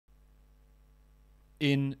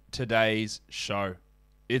in today's show.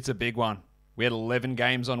 It's a big one. We had 11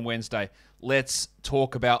 games on Wednesday. Let's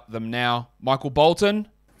talk about them now. Michael Bolton.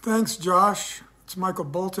 Thanks, Josh. It's Michael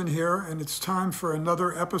Bolton here, and it's time for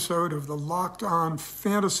another episode of the Locked On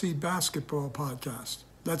Fantasy Basketball Podcast.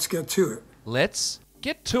 Let's get to it. Let's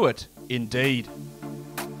get to it, indeed.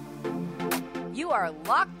 You are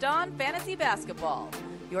Locked On Fantasy Basketball,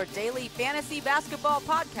 your daily fantasy basketball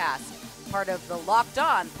podcast, part of the Locked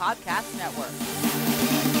On Podcast Network.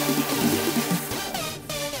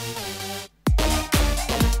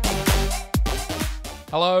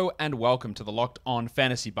 Hello and welcome to the Locked On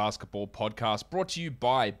Fantasy Basketball Podcast, brought to you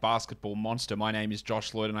by Basketball Monster. My name is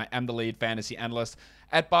Josh Lloyd and I am the lead fantasy analyst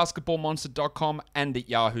at basketballmonster.com and at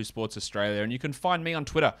Yahoo Sports Australia. And you can find me on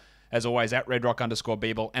Twitter, as always, at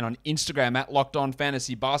redrock_Beeble, and on Instagram at Locked On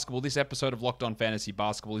Fantasy Basketball. This episode of Locked On Fantasy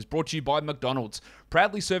Basketball is brought to you by McDonald's.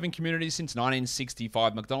 Proudly serving communities since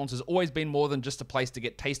 1965, McDonald's has always been more than just a place to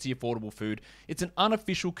get tasty, affordable food. It's an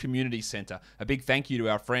unofficial community center. A big thank you to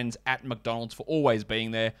our friends at McDonald's for always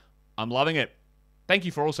being there. I'm loving it. Thank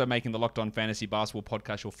you for also making the Locked On Fantasy Basketball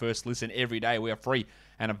podcast your first listen every day. We are free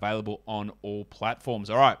and available on all platforms.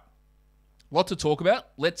 All right, lot to talk about.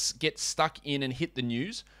 Let's get stuck in and hit the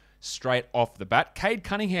news straight off the bat. Cade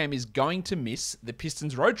Cunningham is going to miss the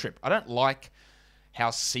Pistons road trip. I don't like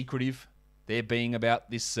how secretive they're being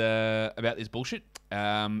about this bullshit.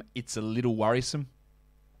 It's a little worrisome.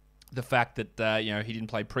 The fact that he didn't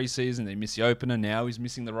play preseason, they missed the opener, now he's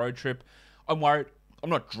missing the road trip. I'm worried. I'm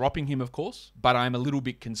not dropping him, of course, but I'm a little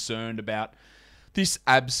bit concerned about this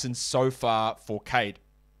absence so far for Cade.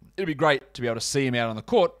 It'd be great to be able to see him out on the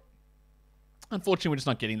court. Unfortunately, we're just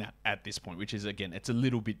not getting that at this point, which is, again, it's a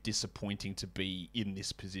little bit disappointing to be in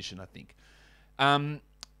this position, I think.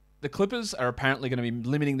 The Clippers are apparently going to be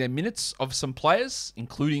limiting their minutes of some players,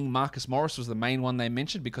 including Marcus Morris was the main one they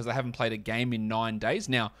mentioned because they haven't played a game in 9 days.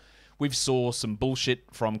 Now, we've saw some bullshit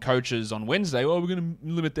from coaches on Wednesday. Well, we're going to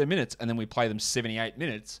limit their minutes, and then we play them 78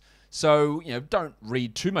 minutes. So, don't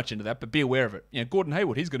read too much into that, but be aware of it. Gordon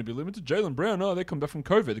Hayward, he's going to be limited. Jaylen Brown, they come back from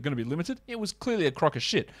COVID. They're going to be limited. It was clearly a crock of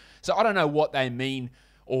shit. So I don't know what they mean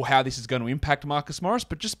or how this is going to impact Marcus Morris,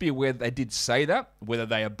 but just be aware that they did say that. Whether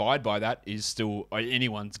they abide by that is still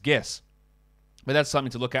anyone's guess. But that's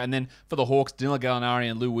something to look at. And then for the Hawks, Danilo Gallinari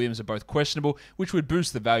and Lou Williams are both questionable, which would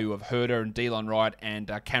boost the value of Herder and Delon Wright and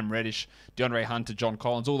Cam Reddish, DeAndre Hunter, John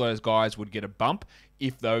Collins. All those guys would get a bump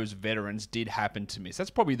if those veterans did happen to miss. That's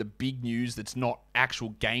probably the big news that's not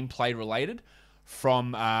actual gameplay related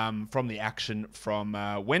from the action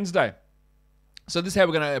from Wednesday. So this is how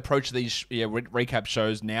we're going to approach these recap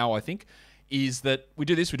shows now, I think, is that we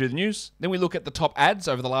do the news, then we look at the top ads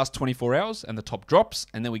over the last 24 hours and the top drops,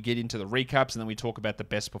 and then we get into the recaps, and then we talk about the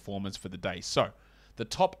best performance for the day. So the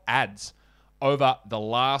top ads over the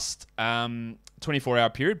last 24-hour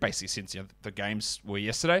period, basically since the games were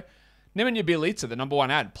yesterday. Nemanja Bjelica, the number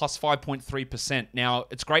one ad, plus 5.3%. Now,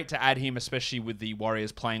 it's great to add him, especially with the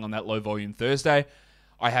Warriors playing on that low-volume Thursday.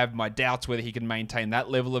 I have my doubts whether he can maintain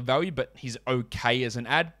that level of value, but he's okay as an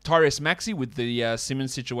ad. Tyrese Maxey with the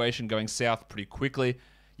Simmons situation going south pretty quickly.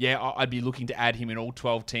 Yeah, I'd be looking to add him in all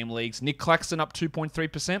 12-team leagues. Nick Claxton up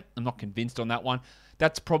 2.3%. I'm not convinced on that one.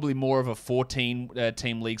 That's probably more of a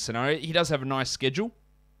 14-team league scenario. He does have a nice schedule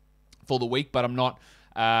for the week, but I'm not,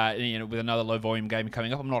 with another low-volume game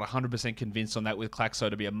coming up, I'm not 100% convinced on that with Claxo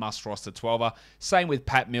to be a must-roster 12er. Same with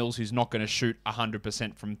Pat Mills, who's not going to shoot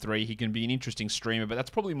 100% from three. He can be an interesting streamer, but that's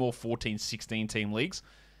probably more 14, 16-team leagues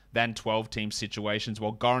than 12-team situations.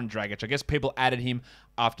 While Goran Dragic, I guess people added him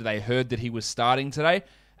after they heard that he was starting today.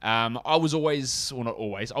 I was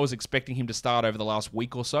expecting him to start over the last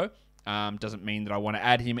week or so. Doesn't mean that I want to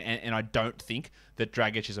add him, and I don't think that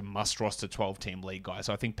Dragic is a must-roster 12-team league guy.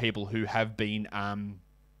 So I think people who have been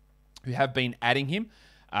adding him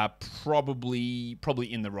are probably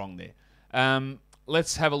in the wrong there.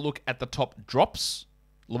 Let's have a look at the top drops.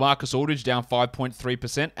 LaMarcus Aldridge down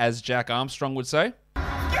 5.3%, as Jack Armstrong would say.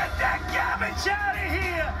 Get that garbage out of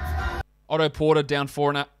here! Otto Porter down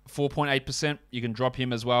 4.8%. You can drop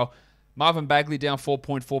him as well. Marvin Bagley down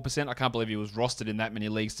 4.4%. I can't believe he was rostered in that many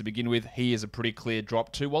leagues to begin with. He is a pretty clear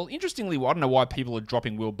drop too. Well, interestingly, I don't know why people are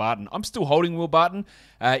dropping Will Barton. I'm still holding Will Barton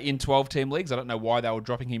in 12-team leagues. I don't know why they were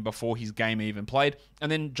dropping him before his game even played.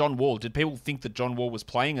 And then John Wall. Did people think that John Wall was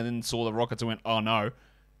playing and then saw the Rockets and went, oh no,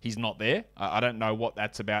 he's not there? I don't know what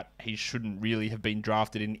that's about. He shouldn't really have been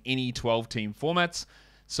drafted in any 12-team formats.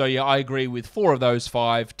 So yeah, I agree with 4 of those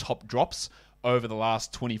 5 top drops over the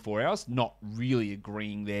last 24 hours. Not really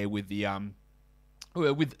agreeing there with the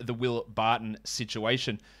Will Barton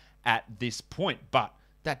situation at this point. But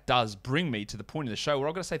that does bring me to the point of the show where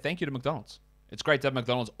I've got to say thank you to McDonald's. It's great to have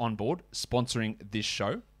McDonald's on board sponsoring this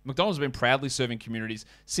show. McDonald's has been proudly serving communities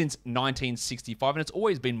since 1965, and it's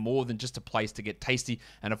always been more than just a place to get tasty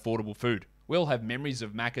and affordable food. We all have memories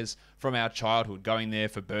of Macca's from our childhood, going there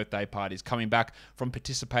for birthday parties, coming back from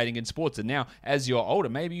participating in sports. And now, as you're older,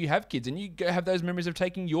 maybe you have kids and you have those memories of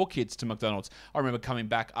taking your kids to McDonald's. I remember coming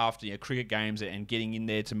back after cricket games and getting in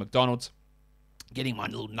there to McDonald's, getting my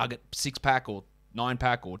little nugget 6-pack or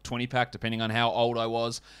 9-pack or 20-pack, depending on how old I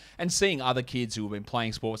was, and seeing other kids who have been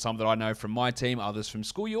playing sports, some that I know from my team, others from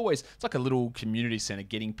school. It's like a little community center,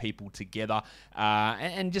 getting people together,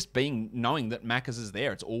 and just knowing that Macca's is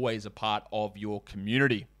there. It's always a part of your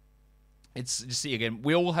community. It's just, see, again,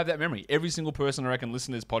 we all have that memory. Every single person, I reckon,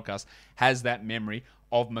 listening to this podcast has that memory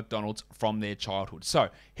of McDonald's from their childhood. So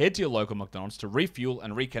head to your local McDonald's to refuel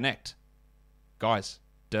and reconnect. Guys,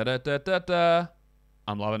 da-da-da-da-da.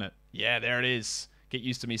 I'm loving it. Yeah, there it is. Get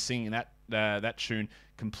used to me singing that tune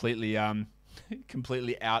completely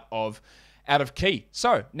completely out of key.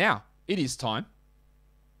 So now it is time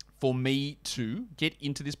for me to get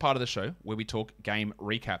into this part of the show where we talk game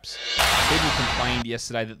recaps. People complained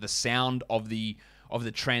yesterday that the sound of the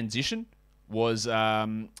transition was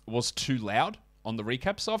too loud on the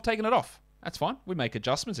recap, so I've taken it off. That's fine. We make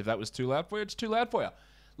adjustments. If that was too loud for you, it's too loud for you.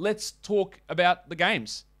 Let's talk about the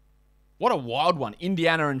games. What a wild one.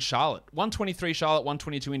 Indiana and Charlotte. 123 Charlotte,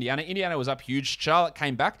 122 Indiana. Indiana was up huge. Charlotte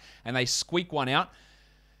came back and they squeak one out.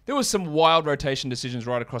 There was some wild rotation decisions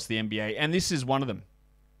right across the NBA, and this is one of them.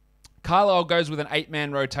 Carlisle goes with an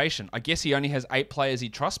 8-man rotation. I guess he only has 8 players he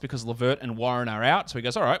trusts because LeVert and Warren are out. So he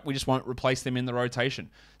goes, all right, we just won't replace them in the rotation.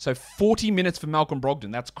 So 40 minutes for Malcolm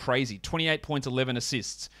Brogdon. That's crazy. 28 points, 11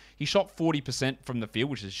 assists. He shot 40% from the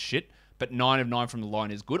field, which is shit, but 9 of 9 from the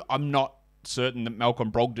line is good. I'm not certain that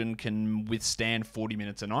Malcolm Brogdon can withstand 40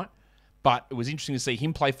 minutes a night, but it was interesting to see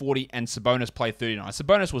him play 40 and Sabonis play 39.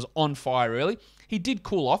 Sabonis was on fire early. He did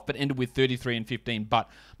cool off, but ended with 33 and 15. But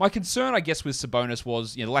my concern, I guess, with Sabonis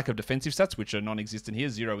was the lack of defensive stats, which are non-existent here,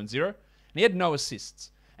 0 and 0. And he had no assists.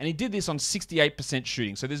 And he did this on 68%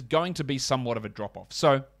 shooting, so there's going to be somewhat of a drop-off.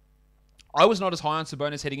 So I was not as high on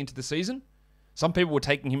Sabonis heading into the season. Some people were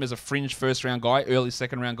taking him as a fringe first-round guy, early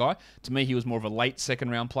second-round guy. To me, he was more of a late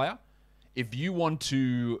second-round player. If you want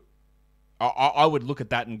to, I would look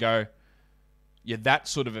at that and go, yeah, that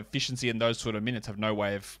sort of efficiency and those sort of minutes have no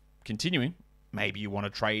way of continuing. Maybe you want to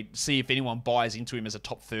trade, see if anyone buys into him as a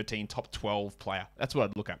top 13, top 12 player. That's what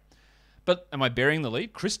I'd look at. But am I burying the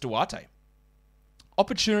lead? Chris Duarte.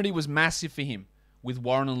 Opportunity was massive for him with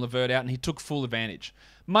Warren and LeVert out, and he took full advantage.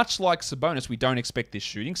 Much like Sabonis, we don't expect this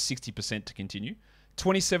shooting, 60% to continue.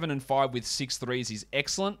 27 and 5 with 6 threes is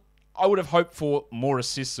excellent. I would have hoped for more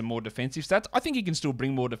assists and more defensive stats. I think he can still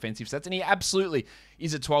bring more defensive stats, and he absolutely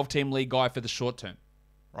is a 12-team league guy for the short term.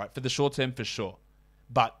 Right, for the short term, for sure.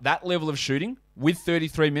 But that level of shooting with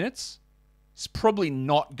 33 minutes is probably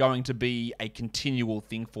not going to be a continual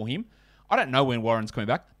thing for him. I don't know when Warren's coming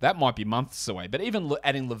back. That might be months away. But even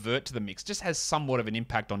adding LeVert to the mix just has somewhat of an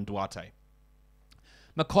impact on Duarte.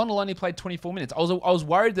 McConnell only played 24 minutes. I was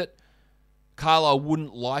worried that Carlisle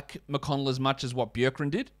wouldn't like McConnell as much as what Bjorkgren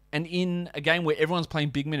did. And in a game where everyone's playing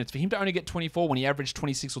big minutes, for him to only get 24 when he averaged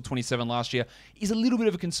 26 or 27 last year is a little bit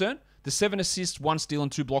of a concern. The 7 assists, 1 steal,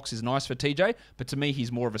 and 2 blocks is nice for TJ, but to me,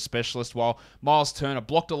 he's more of a specialist. While Miles Turner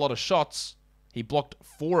blocked a lot of shots, he blocked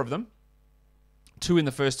 4 of them, 2 in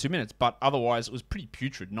the first 2 minutes, but otherwise it was pretty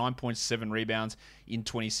putrid. 9.7 rebounds in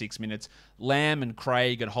 26 minutes. Lamb and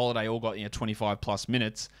Craig and Holiday all got 25 plus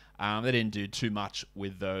minutes. They didn't do too much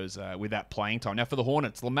with those with that playing time. Now for the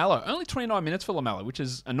Hornets, LaMelo, only 29 minutes for LaMelo, which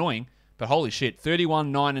is annoying, but holy shit.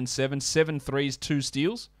 31, 9 and 7, 7 threes, 2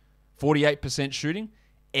 steals, 48% shooting.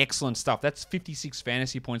 Excellent stuff. That's 56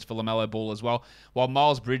 fantasy points for LaMelo Ball as well. While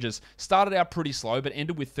Miles Bridges started out pretty slow, but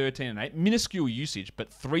ended with 13 and 8. Minuscule usage,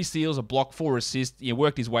 but 3 steals, a block, 4 assists. He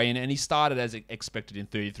worked his way in, and he started as expected in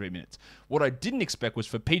 33 minutes. What I didn't expect was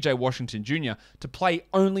for PJ Washington Jr. to play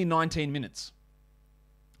only 19 minutes.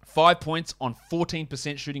 5 points on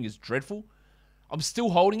 14% shooting is dreadful. I'm still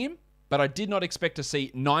holding him, but I did not expect to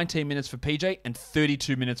see 19 minutes for PJ and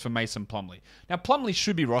 32 minutes for Mason Plumlee. Now, Plumlee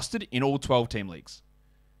should be rostered in all 12-team leagues.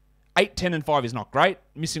 8, 10, and 5 is not great.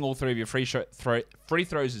 Missing all 3 of your free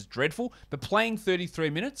throws is dreadful. But playing 33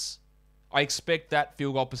 minutes, I expect that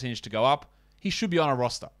field goal percentage to go up. He should be on a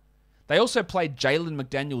roster. They also played Jalen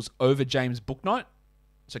McDaniels over James Bouknight,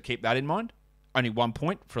 so keep that in mind. Only 1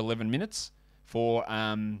 point for 11 minutes for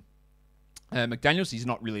McDaniels, he's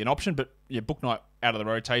not really an option, but Bouknight out of the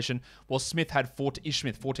rotation. While Smith had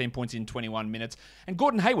 14 points in 21 minutes. And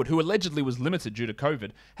Gordon Hayward, who allegedly was limited due to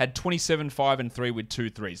COVID, had 27, 5, and 3 with 2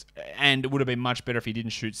 threes. And it would have been much better if he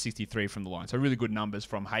didn't shoot 63 from the line. So really good numbers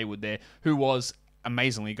from Hayward there, who was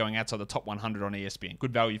amazingly going outside the top 100 on ESPN.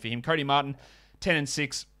 Good value for him. Cody Martin, 10 and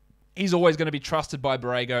 6. He's always going to be trusted by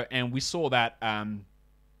Borrego, and we saw that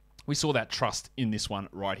trust in this one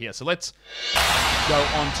right here. So let's go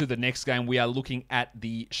on to the next game. We are looking at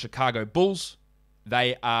the Chicago Bulls.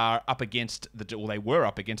 They are up against they were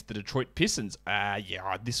up against the Detroit Pistons.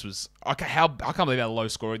 This was I can't believe how low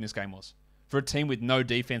scoring this game was for a team with no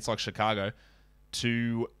defense like Chicago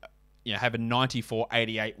to have a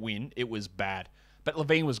 94-88 win. It was bad, but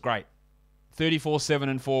Levine was great. 34, 7,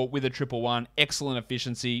 and 4 with a 1-1. Excellent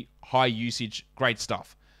efficiency, high usage, great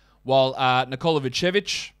stuff. While Nikola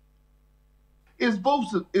Vucevic. It's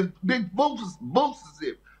Big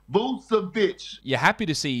Vucevic. You're happy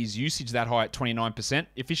to see his usage that high at 29%.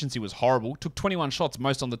 Efficiency was horrible. Took 21 shots,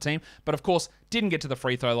 most on the team. But of course, didn't get to the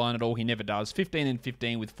free throw line at all. He never does. 15 and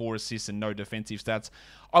 15 with 4 assists and no defensive stats.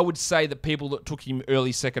 I would say that people that took him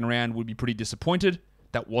early second round would be pretty disappointed.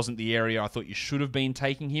 That wasn't the area I thought you should have been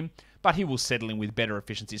taking him. But he will settle in with better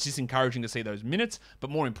efficiency. It's just encouraging to see those minutes, but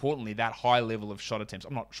more importantly, that high level of shot attempts.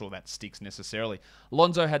 I'm not sure that sticks necessarily.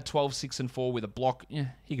 Lonzo had 12, 6, and 4 with a block.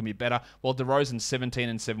 He can be better. While DeRozan 17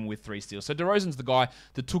 and 7 with 3 steals. So DeRozan's the guy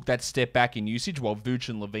that took that step back in usage, while Vooch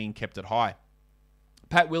and Levine kept it high.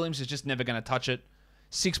 Pat Williams is just never going to touch it.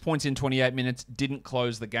 6 points in 28 minutes, didn't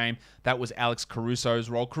close the game. That was Alex Caruso's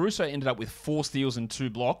role. Caruso ended up with 4 steals and 2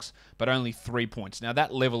 blocks, but only 3 points. Now,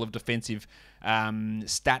 that level of defensive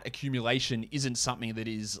stat accumulation isn't something that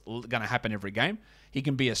is going to happen every game. He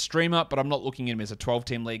can be a streamer, but I'm not looking at him as a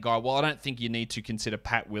 12-team league guy. Well, I don't think you need to consider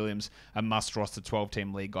Pat Williams a must-roster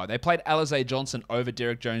 12-team league guy. They played Alize Johnson over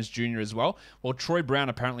Derek Jones Jr. as well. Well, Troy Brown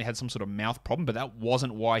apparently had some sort of mouth problem, but that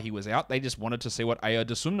wasn't why he was out. They just wanted to see what Ayo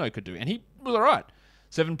Dosunmu could do, and he was all right.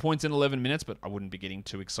 7 points in 11 minutes, but I wouldn't be getting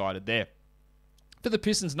too excited there. For the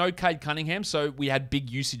Pistons, no Cade Cunningham, so we had big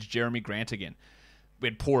usage Jeremy Grant again. We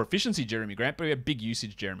had poor efficiency Jeremy Grant, but we had big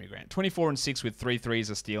usage Jeremy Grant. 24 and 6 with 3 threes,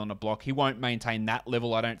 a steal and a block. He won't maintain that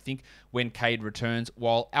level, I don't think, when Cade returns.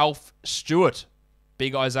 While Alf Stewart,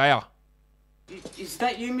 big Isaiah. Is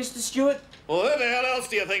that you, Mr. Stewart? Well, who the hell else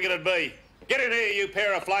do you think it'd be? Get in here, you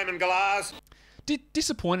pair of flaming galahs.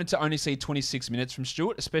 Disappointed to only see 26 minutes from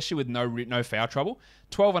Stewart, especially with no foul trouble.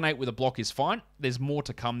 12 and 8 with a block is fine. There's more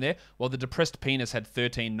to come there. While the depressed penis had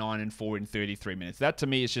 13, 9, and 4 in 33 minutes. That to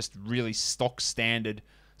me is just really stock standard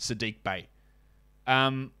Sadiq Bey.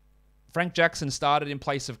 Frank Jackson started in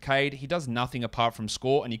place of Cade. He does nothing apart from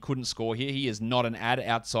score, and he couldn't score here. He is not an ad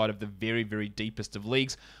outside of the very, very deepest of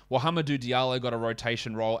leagues. While Hamidou Diallo got a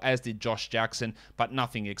rotation role, as did Josh Jackson, but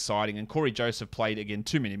nothing exciting. And Corey Joseph played, again,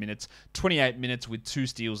 too many minutes. 28 minutes with 2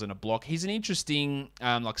 steals and a block. He's an interesting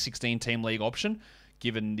 16-team league option,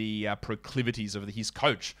 given the proclivities of his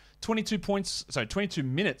coach. 22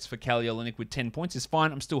 minutes for Kelly Olynyk with 10 points is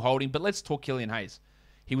fine. I'm still holding, but let's talk Killian Hayes.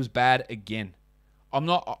 He was bad again.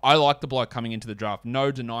 I like the bloke coming into the draft.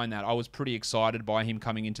 No denying that. I was pretty excited by him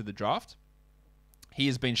coming into the draft. He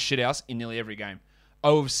has been shithouse in nearly every game.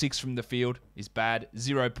 0 of 6 from the field is bad.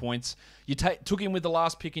 0 points. You took him with the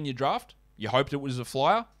last pick in your draft. You hoped it was a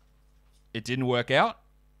flyer. It didn't work out.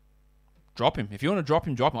 Drop him. If you want to drop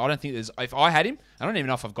him, drop him. I don't think there's... If I had him, I don't even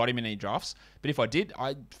know if I've got him in any drafts, but if I did,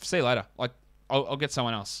 see you later. I'll get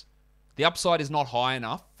someone else. The upside is not high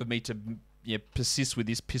enough for me to persist with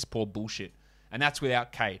this piss poor bullshit. And that's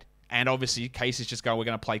without Cade. And obviously, Case is just going, we're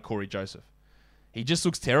going to play Corey Joseph. He just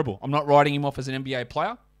looks terrible. I'm not writing him off as an NBA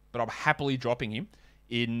player, but I'm happily dropping him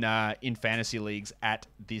in fantasy leagues at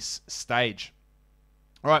this stage.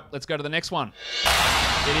 All right, let's go to the next one.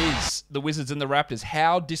 It is the Wizards and the Raptors.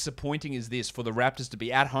 How disappointing is this for the Raptors to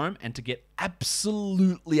be at home and to get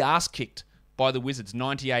absolutely ass-kicked by the Wizards,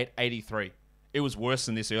 98-83. It was worse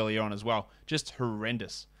than this earlier on as well. Just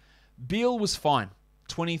horrendous. Beal was fine.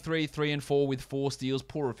 23, 3 and 4 with 4 steals.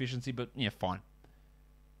 Poor efficiency, but fine.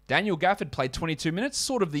 Daniel Gafford played 22 minutes.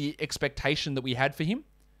 Sort of the expectation that we had for him.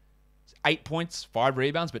 8 points, 5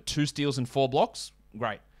 rebounds, but 2 steals and 4 blocks.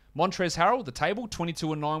 Great. Montrezl Harrell, the table,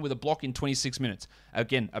 22 and 9 with a block in 26 minutes.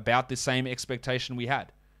 Again, about the same expectation we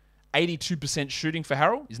had. 82% shooting for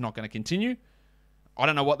Harrell is not going to continue. I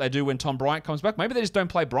don't know what they do when Tom Bryant comes back. Maybe they just don't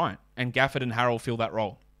play Bryant, and Gafford and Harrell fill that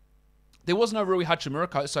role. There was no Rui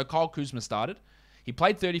Hachimura, so Kyle Kuzma started. He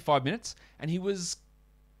played 35 minutes, and he was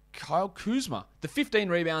Kyle Kuzma. The 15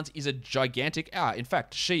 rebounds is a gigantic... in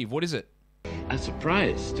fact, Sheev, what is it? A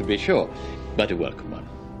surprise, to be sure, but a welcome one.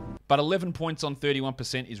 But 11 points on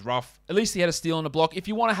 31% is rough. At least he had a steal and a block. If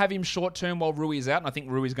you want to have him short-term while Rui is out, and I think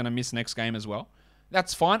Rui's going to miss next game as well,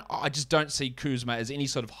 that's fine. I just don't see Kuzma as any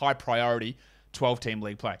sort of high-priority 12-team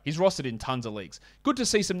league play. He's rostered in tons of leagues. Good to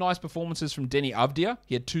see some nice performances from Denny Avdia.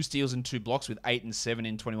 He had 2 steals and 2 blocks with 8 and 7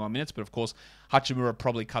 in 21 minutes, but of course, Hachimura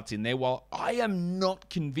probably cuts in there, while I am not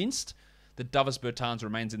convinced that Davis Bertans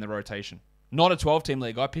remains in the rotation. Not a 12-team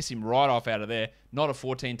league guy. Piss him right off out of there. Not a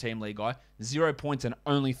 14-team league guy. 0 points in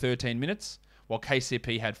only 13 minutes, while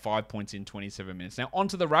KCP had 5 points in 27 minutes. Now, on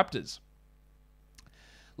to the Raptors.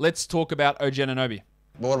 Let's talk about OG Anunoby.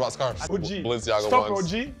 But what about scarves? OG. Balenciaga Stop,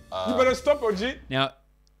 ones. OG. You better stop, OG. Now,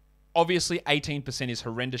 obviously, 18% is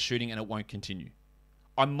horrendous shooting and it won't continue.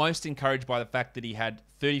 I'm most encouraged by the fact that he had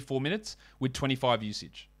 34 minutes with 25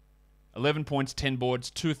 usage. 11 points, 10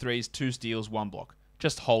 boards, 2 threes, 2 steals, 1 block.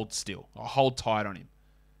 Just hold still. Or hold tight on him.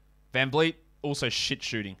 Van Vliet, also shit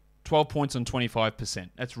shooting. 12 points on 25%.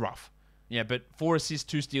 That's rough. Yeah, but 4 assists,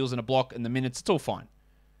 2 steals, and a block, and the minutes, it's all fine.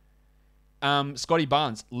 Scotty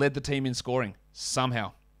Barnes led the team in scoring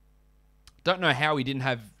somehow. Don't know how he didn't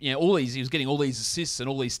have, all these. He was getting all these assists and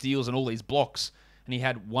all these steals and all these blocks, and he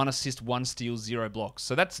had 1 assist, 1 steal, 0 blocks.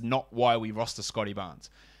 So that's not why we roster Scotty Barnes.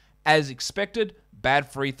 As expected,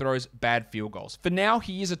 bad free throws, bad field goals. For now,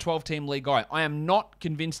 he is a 12-team league guy. I am not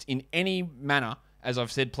convinced in any manner, as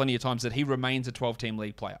I've said plenty of times, that he remains a 12-team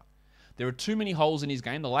league player. There are too many holes in his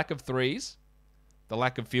game. The lack of threes, the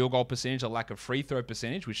lack of field goal percentage, the lack of free throw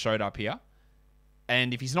percentage, which showed up here.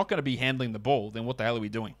 And if he's not going to be handling the ball, then what the hell are we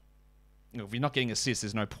doing? If you're not getting assists,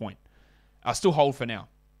 there's no point. I'll still hold for now.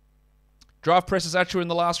 Draft Precious Achiuwa in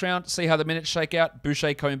the last round. See how the minutes shake out.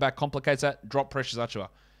 Boucher coming back complicates that. Drop Precious Achiuwa.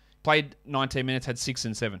 Played 19 minutes, had 6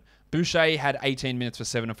 and 7. Boucher had 18 minutes for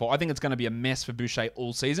 7 and 4. I think it's going to be a mess for Boucher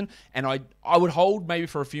all season. And I would hold maybe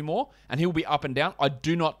for a few more, and he'll be up and down. I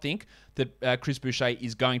do not think that Chris Boucher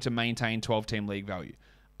is going to maintain 12-team league value.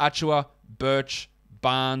 Achiuwa, Birch,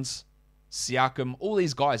 Barnes, Siakam, all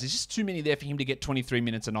these guys. There's just too many there for him to get 23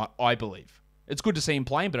 minutes a night, I believe. It's good to see him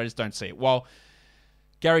playing, but I just don't see it. While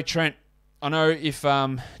Gary Trent, I know if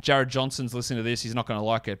Jared Johnson's listening to this, he's not going to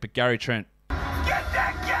like it, but Gary Trent, Get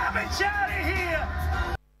that garbage out of here.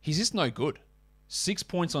 he's just no good. 6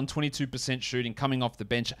 points on 22% shooting coming off the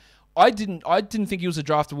bench. I didn't think he was a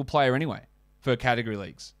draftable player anyway for category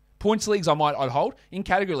leagues. Points leagues I'd hold. In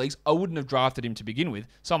category leagues, I wouldn't have drafted him to begin with,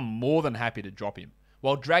 so I'm more than happy to drop him.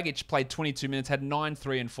 While Dragic played 22 minutes, had 9,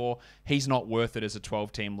 3, and 4, he's not worth it as a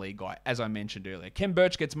 12-team league guy, as I mentioned earlier. Ken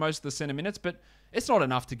Birch gets most of the center minutes, but it's not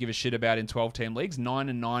enough to give a shit about in 12-team leagues. 9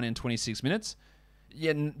 and 9 in 26 minutes.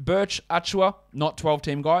 Yeah, Birch, Achiuwa, not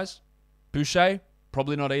 12-team guys. Boucher,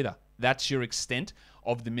 probably not either. That's your extent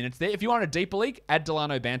of the minutes there. If you want a deeper league, add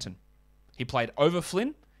Delano Banton. He played over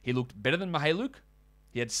Flynn. He looked better than Mihailuk.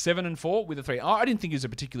 He had 7 and 4 with a 3. I didn't think he was a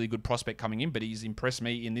particularly good prospect coming in, but he's impressed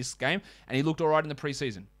me in this game, and he looked all right in the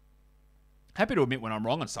preseason. Happy to admit when I'm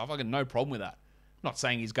wrong and stuff. I got no problem with that. I'm not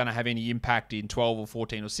saying he's going to have any impact in 12 or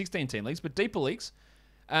 14 or 16 team leagues, but deeper leagues,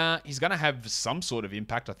 he's going to have some sort of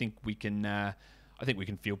impact. I think we can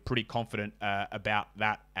feel pretty confident about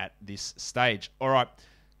that at this stage. All right,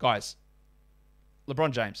 guys.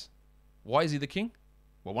 LeBron James, why is he the king?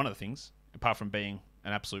 Well, one of the things, apart from being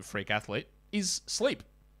an absolute freak athlete, is sleep.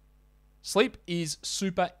 Sleep is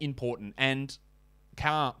super important, and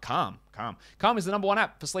Calm is the number 1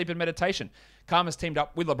 app for sleep and meditation. Calm has teamed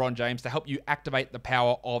up with LeBron James to help you activate the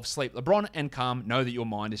power of sleep. LeBron and Calm know that your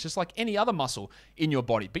mind is just like any other muscle in your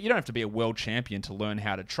body, but you don't have to be a world champion to learn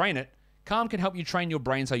how to train it. Calm can help you train your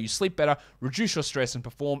brain so you sleep better, reduce your stress, and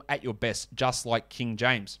perform at your best, just like King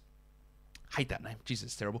James. Hate that name. Jesus,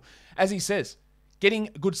 it's terrible. As he says, getting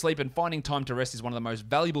good sleep and finding time to rest is one of the most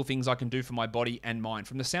valuable things I can do for my body and mind.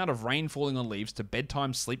 From the sound of rain falling on leaves to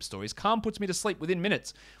bedtime sleep stories, Calm puts me to sleep within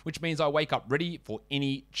minutes, which means I wake up ready for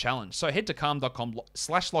any challenge. So head to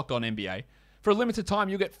calm.com/LockedOnNBA. For a limited time,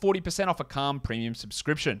 you'll get 40% off a Calm premium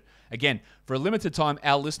subscription. Again, for a limited time,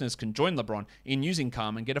 our listeners can join LeBron in using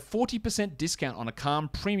Calm and get a 40% discount on a Calm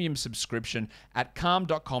premium subscription at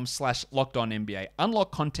calm.com/LockedOnNBA.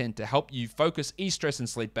 Unlock content to help you focus, ease stress, and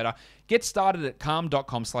sleep better. Get started at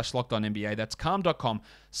calm.com/LockedOnNBA. That's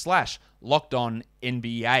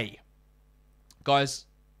calm.com/LockedOnNBA. Guys,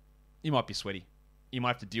 you might be sweaty. You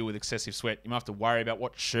might have to deal with excessive sweat. You might have to worry about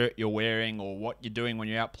what shirt you're wearing or what you're doing when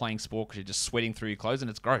you're out playing sport because you're just sweating through your clothes, and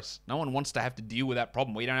it's gross. No one wants to have to deal with that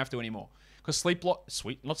problem. We don't have to anymore. Because Sweatblock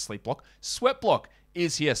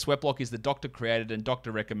is here. Sweatblock is the doctor-created and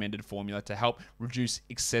doctor-recommended formula to help reduce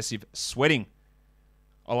excessive sweating.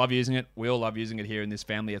 I love using it. We all love using it here in this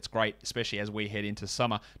family. It's great, especially as we head into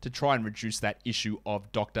summer, to try and reduce that issue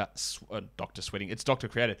of doctor sweating. It's doctor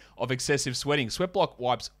created, of excessive sweating. Sweat block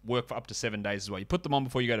wipes work for up to 7 days as well. You put them on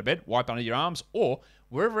before you go to bed, wipe under your arms, or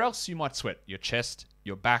wherever else you might sweat. Your chest,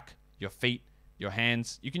 your back, your feet, your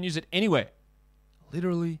hands. You can use it anywhere.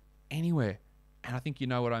 Literally anywhere. And I think you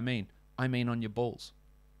know what I mean. I mean on your balls.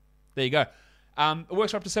 There you go. It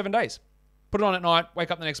works for up to 7 days. Put it on at night,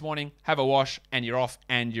 wake up the next morning, have a wash, and you're off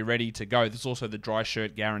and you're ready to go. There's also the dry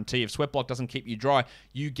shirt guarantee. If Sweatblock doesn't keep you dry,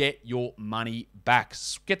 you get your money back.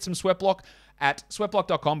 Get some Sweatblock at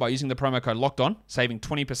sweatblock.com by using the promo code LOCKEDON, saving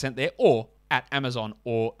 20% there, or at Amazon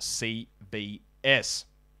or CVS.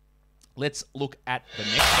 Let's look at the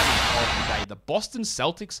next game of the day. The Boston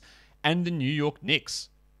Celtics and the New York Knicks.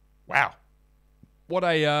 Wow. What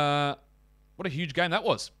a huge game that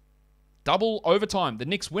was. Double overtime. The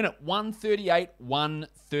Knicks win it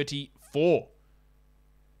 138-134.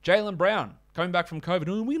 Jaylen Brown coming back from COVID.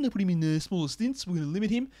 Oh, we're going to put him in smaller stints. We're going to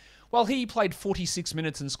limit him. Well, he played 46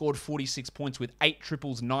 minutes and scored 46 points with 8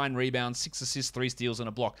 triples, 9 rebounds, 6 assists, 3 steals, and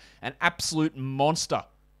a block. An absolute monster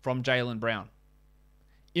from Jaylen Brown.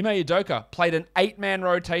 Ime Udoka played a 9-man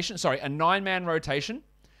rotation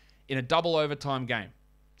in a double overtime game.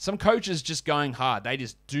 Some coaches just going hard. They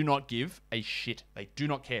just do not give a shit. They do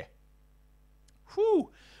not care. Whew.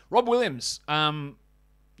 Rob Williams.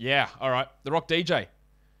 Yeah, all right. The Rock DJ.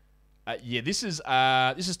 This is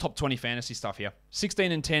top 20 fantasy stuff here.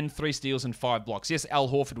 16 and 10, 3 steals and 5 blocks. Yes, Al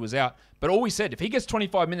Horford was out, but all we said, if he gets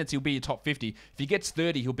 25 minutes, he'll be your top 50. If he gets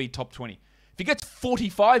 30, he'll be top 20. If he gets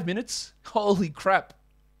 45 minutes, holy crap.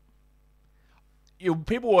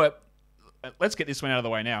 People were... Let's get this one out of the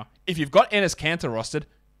way now. If you've got Enes Kanter rostered,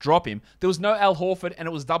 drop him. There was no Al Horford, and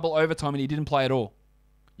it was double overtime, and he didn't play at all.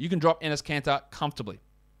 You can drop Enes Kanter comfortably.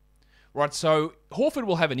 Right, so Horford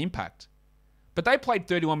will have an impact. But they played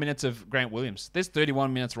 31 minutes of Grant Williams. There's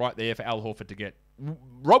 31 minutes right there for Al Horford to get.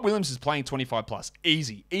 Rob Williams is playing 25 plus.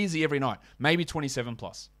 Easy every night. Maybe 27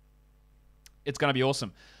 plus. It's going to be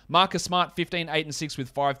awesome. Marcus Smart, 15, 8, and 6 with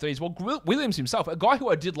 5 threes. Well, Williams himself, a guy who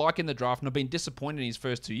I did like in the draft and have been disappointed in his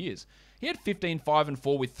first 2 years. He had 15, 5, and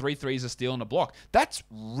 4 with 3 threes, a steal, and a block. That's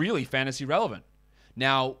really fantasy relevant.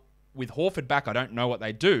 Now, with Horford back, I don't know what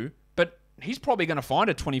they do, but he's probably going to find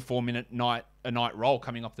a 24-minute night role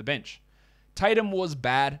coming off the bench. Tatum was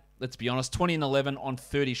bad, let's be honest. 20 and 11 on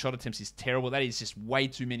 30 shot attempts is terrible. That is just way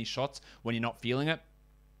too many shots when you're not feeling it.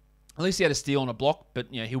 At least he had a steal and a block, but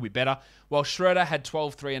he'll be better. Well, Schroeder had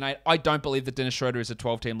 12, 3, and 8. I don't believe that Dennis Schroeder is a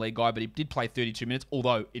 12-team league guy, but he did play 32 minutes,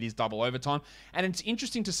 although it is double overtime. And it's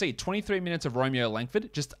interesting to see 23 minutes of Romeo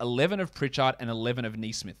Langford, just 11 of Pritchard, and 11 of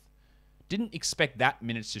Neesmith. Didn't expect that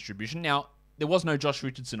minutes distribution. Now, there was no Josh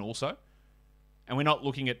Richardson also, and we're not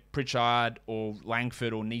looking at Pritchard or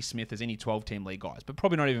Langford or Neesmith as any 12-team league guys, but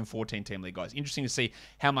probably not even 14-team league guys. Interesting to see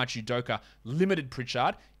how much Udoka limited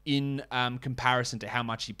Pritchard in comparison to how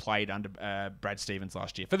much he played under Brad Stevens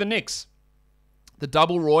last year. For the Knicks, the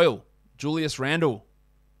double royal, Julius Randle.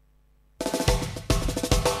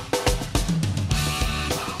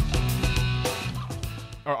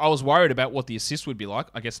 I was worried about what the assist would be like.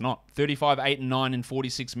 I guess not. 35, 8, and 9 in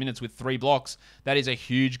 46 minutes with 3 blocks. That is a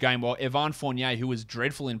huge game. While Evan Fournier, who was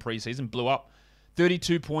dreadful in preseason, blew up.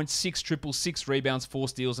 32 points, 6 triples, 6 rebounds, 4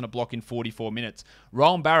 steals, and a block in 44 minutes.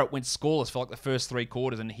 Rowan Barrett went scoreless for like the first 3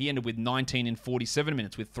 quarters, and he ended with 19 in 47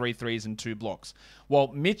 minutes with 3 threes and 2 blocks.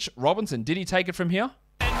 While Mitch Robinson, did he take it from here?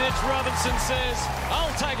 And Mitch Robinson says,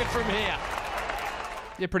 I'll take it from here.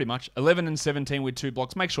 Yeah, pretty much. 11 and 17 with 2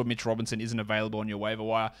 blocks. Make sure Mitch Robinson isn't available on your waiver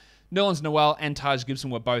wire. Nerlens Noel and Taj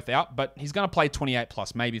Gibson were both out, but he's going to play 28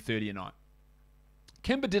 plus, maybe 30 a night.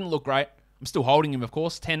 Kemba didn't look great. I'm still holding him, of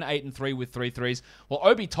course. 10, 8, and 3 with 3 threes. Well,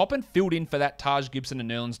 Obi Toppin filled in for that Taj Gibson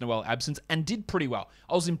and Nerlens Noel absence and did pretty well.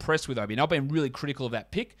 I was impressed with Obi, and I've been really critical of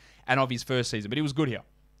that pick and of his first season, but he was good here.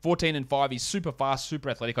 14 and 5. He's super fast, super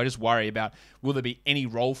athletic. I just worry about will there be any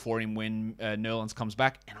role for him when Nerlens comes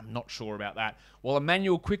back, and I'm not sure about that. While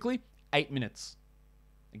Emmanuel quickly, 8 minutes.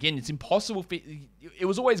 Again, it's impossible. It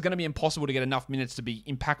was always going to be impossible to get enough minutes to be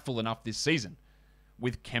impactful enough this season.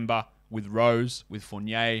 With Kemba, with Rose, with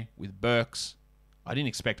Fournier, with Burks. I didn't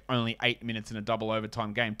expect only 8 minutes in a double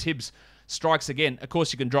overtime game. Tibbs strikes again. Of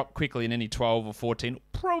course, you can drop quickly in any 12 or 14,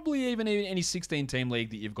 probably even any 16-team league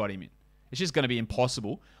that you've got him in. It's just going to be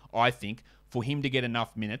impossible, I think, for him to get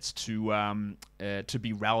enough minutes to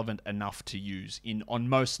be relevant enough to use on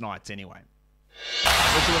most nights anyway.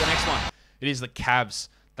 Let's look at the next one. It is the Cavs.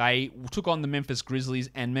 They took on the Memphis Grizzlies,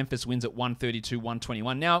 and Memphis wins at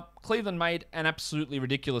 132-121. Now, Cleveland made an absolutely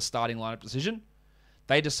ridiculous starting lineup decision.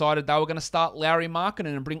 They decided they were going to start Lauri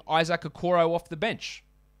Markkanen and bring Isaac Okoro off the bench.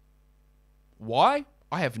 Why?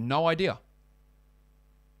 I have no idea.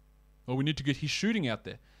 Well, we need to get his shooting out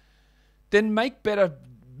there. Then make better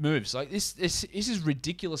moves. Like this is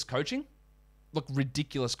ridiculous coaching. Look,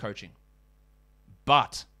 ridiculous coaching.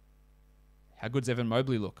 But how good's Evan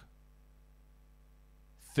Mobley look?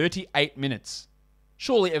 38 minutes.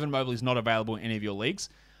 Surely Evan Mobley's not available in any of your leagues.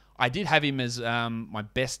 I did have him as my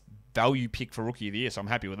best value pick for Rookie of the Year, so I'm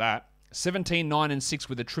happy with that. 17, 9, and 6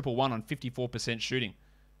 with a 111 on 54% shooting.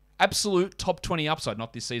 Absolute top 20 upside,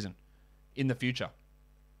 not this season. In the future.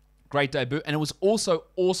 Great debut. And it was also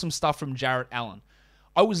awesome stuff from Jarrett Allen.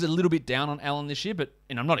 I was a little bit down on Allen this year,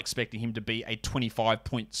 and I'm not expecting him to be a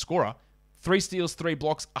 25-point scorer. 3 steals, 3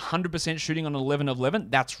 blocks, 100% shooting on 11 of 11.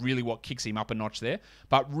 That's really what kicks him up a notch there.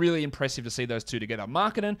 But really impressive to see those two together.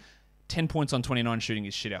 Markkanen, 10 points on 29 shooting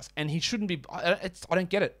is shithouse. And he shouldn't be... I don't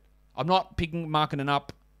get it. I'm not picking Markkanen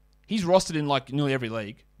up. He's rostered in like nearly every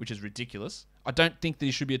league, which is ridiculous. I don't think that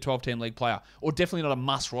he should be a 12-team league player. Or definitely not a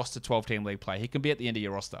must-roster 12-team league player. He can be at the end of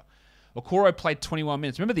your roster. Okoro played 21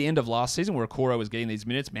 minutes. Remember the end of last season where Okoro was getting these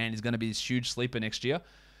minutes? Man, he's going to be this huge sleeper next year.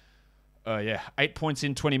 8 points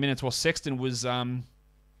in 20 minutes, while Sexton was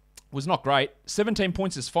not great. 17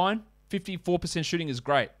 points is fine. 54% shooting is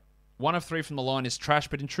great. 1 of 3 from the line is trash,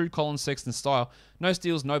 but in true Colin Sexton style, no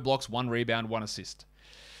steals, no blocks, 1 rebound, 1 assist.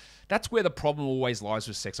 That's where the problem always lies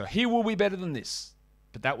with Sexton. He will be better than this,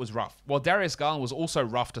 but that was rough. While Darius Garland was also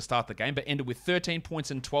rough to start the game, but ended with 13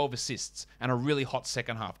 points and 12 assists and a really hot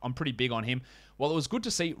second half. I'm pretty big on him. While it was good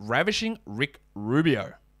to see ravishing Rick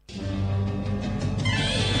Rubio.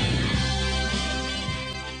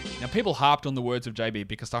 Now, people harped on the words of JB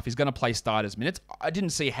because stuff he's going to play starters minutes. I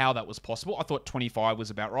didn't see how that was possible. I thought 25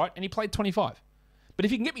 was about right, and he played 25. But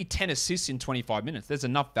if you can get me 10 assists in 25 minutes, there's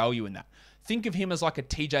enough value in that. Think of him as like a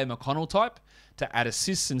TJ McConnell type to add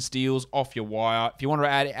assists and steals off your wire. If you want to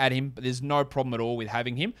add him, but there's no problem at all with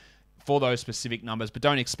having him for those specific numbers. But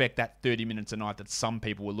don't expect that 30 minutes a night that some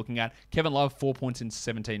people were looking at. Kevin Love, 4 points in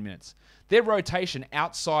 17 minutes. Their rotation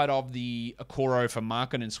outside of the Okoro for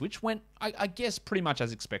Markkanen switch went, I guess, pretty much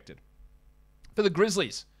as expected. For the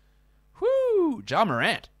Grizzlies, Ja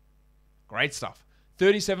Morant. Great stuff.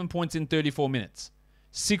 37 points in 34 minutes.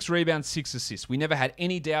 6 rebounds, 6 assists. We never had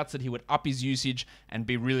any doubts that he would up his usage and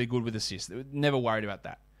be really good with assists. Never worried about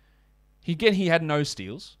that. He had no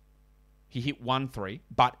steals. He hit 1 3,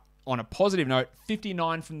 but on a positive note,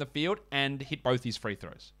 59 from the field and hit both his free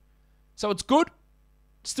throws. So it's good.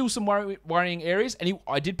 Still some worrying areas, and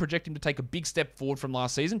I did project him to take a big step forward from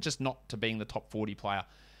last season, just not to being the top 40 player.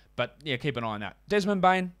 But yeah, keep an eye on that. Desmond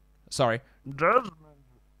Bain.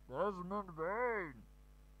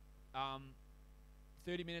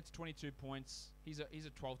 30 minutes, 22 points. He's a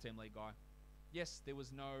 12-team league guy. Yes, there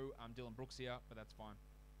was no Dylan Brooks here, but that's fine.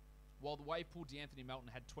 While the wave pulled DeAnthony Melton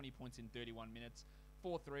had 20 points in 31 minutes,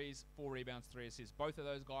 4 threes, 4 rebounds, 3 assists. Both of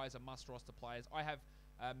those guys are must-roster players. I have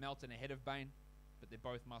Melton ahead of Bain, but they're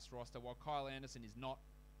both must-roster, while Kyle Anderson is not.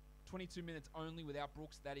 22 minutes only without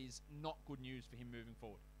Brooks, that is not good news for him moving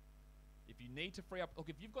forward. If you need to free up... Look,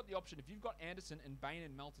 if you've got the option, if you've got Anderson and Bain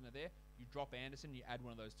and Melton are there, you drop Anderson, you add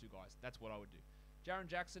one of those two guys. That's what I would do. Jaren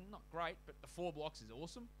Jackson, not great, but the 4 blocks is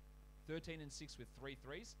awesome. 13 and 6 with 3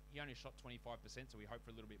 threes. He only shot 25%, so we hope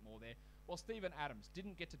for a little bit more there. While Steven Adams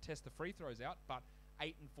didn't get to test the free throws out, but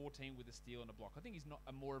 8 and 14 with a steal and a block. I think he's not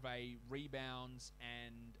more of a rebounds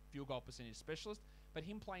and field goal percentage specialist, but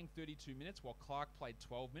him playing 32 minutes while Clark played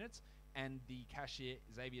 12 minutes and the cashier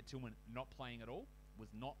Xavier Tillman not playing at all was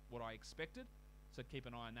not what I expected, so keep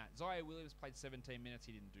an eye on that. Zaire Williams played 17 minutes.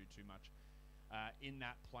 He didn't do too much in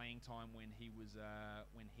that playing time when he was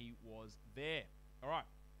there. All right.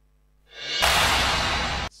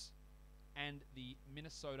 And the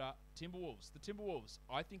Minnesota Timberwolves. The Timberwolves,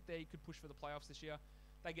 I think they could push for the playoffs this year.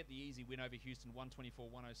 They get the easy win over Houston,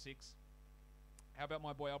 124-106. How about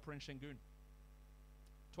my boy Alperen Şengün?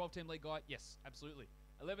 12-team league guy? Yes, absolutely.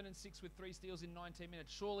 11 and 6 with 3 steals in 19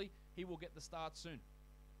 minutes. Surely he will get the start soon.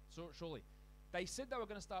 Surely. They said they were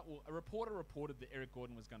going to start... Well, a reporter reported that Eric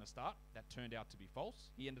Gordon was going to start. That turned out to be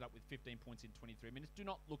false. He ended up with 15 points in 23 minutes. Do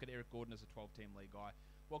not look at Eric Gordon as a 12-team league guy.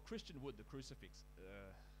 Well, Christian Wood, the crucifix.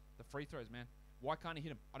 The free throws, man. Why can't he hit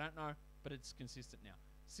them? I don't know, but it's consistent now.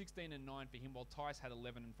 16 and 9 for him, while Tice had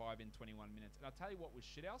 11 and 5 in 21 minutes. And I'll tell you what was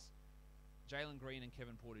shithouse. Jalen Green and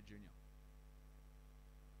Kevin Porter Jr.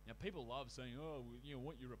 Now, people love saying, oh, you know,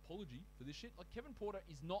 want your apology for this shit. Like, Kevin Porter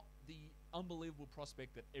is not the unbelievable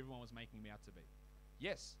prospect that everyone was making him out to be.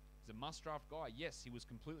 Yes, he's a must-draft guy. Yes, he was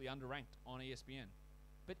completely underranked on ESPN.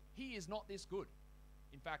 But he is not this good.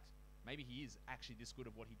 In fact, maybe he is actually this good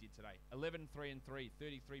of what he did today. 11, 3 and 3,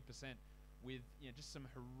 33% with just some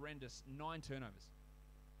horrendous 9 turnovers.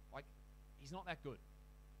 Like, he's not that good.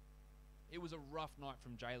 It was a rough night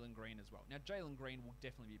from Jalen Green as well. Now, Jalen Green will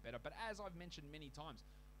definitely be better, but as I've mentioned many times,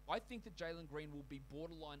 I think that Jalen Green will be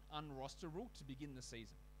borderline unrosterable to begin the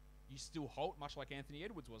season. You still hold, much like Anthony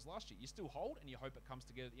Edwards was last year. You still hold, and you hope it comes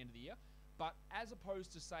together at the end of the year. But as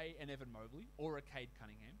opposed to, say, an Evan Mobley or a Cade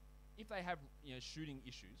Cunningham, if they have shooting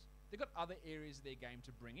issues, they've got other areas of their game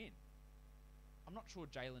to bring in. I'm not sure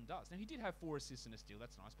Jalen does. Now, he did have 4 assists and a steal.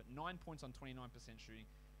 That's nice. But 9 points on 29% shooting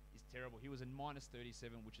is terrible. He was in minus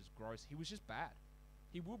 37, which is gross. He was just bad.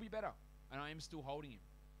 He will be better, and I am still holding him.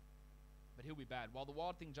 But he'll be bad. While the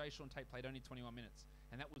wild thing, Jay Sean Tate played only 21 minutes,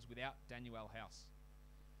 and that was without Daniel House.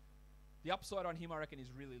 The upside on him, I reckon,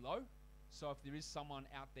 is really low. So if there is someone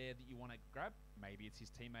out there that you want to grab, maybe it's his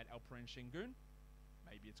teammate Alperen Şengün,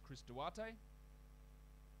 maybe it's Chris Duarte.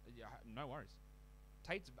 Yeah, no worries.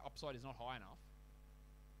 Tate's upside is not high enough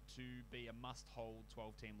to be a must-hold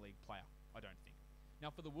 12-team league player, I don't think.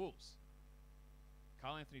 Now for the Wolves,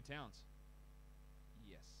 Karl Anthony Towns.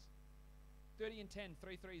 Yes. 30 and 10,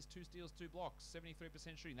 3 threes, 2 steals, 2 blocks,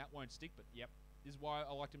 73% shooting. That won't stick, but yep. This is why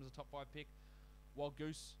I liked him as a top 5 pick. While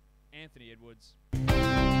Goose, Anthony Edwards.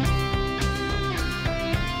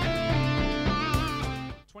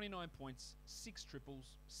 29 points, 6 triples,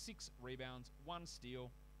 6 rebounds, 1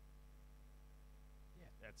 steal. Yeah,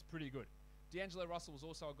 that's pretty good. D'Angelo Russell was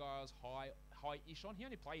also a guy I was high-ish on. He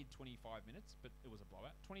only played 25 minutes, but it was a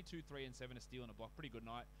blowout. 22, 3, and 7, a steal and a block. Pretty good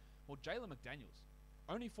night. Well, Jalen McDaniels,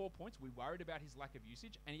 only 4 points. We worried about his lack of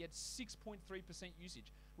usage, and he had 6.3%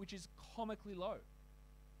 usage, which is comically low.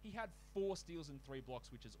 He had 4 steals and 3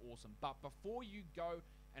 blocks, which is awesome. But before you go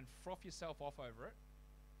and froth yourself off over it,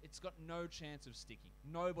 it's got no chance of sticking.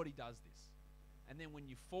 Nobody does this. And then when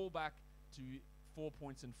you fall back to 4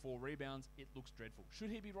 points and 4 rebounds, it looks dreadful. Should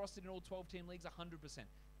he be rostered in all 12-team leagues? 100%.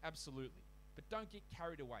 Absolutely. But don't get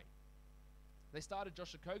carried away. They started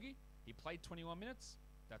Josh Okogie. He played 21 minutes.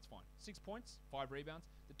 That's fine. 6 points, 5 rebounds.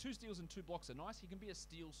 The 2 steals and 2 blocks are nice. He can be a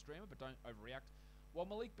steal streamer, but don't overreact. While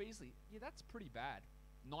Malik Beasley, yeah, that's pretty bad.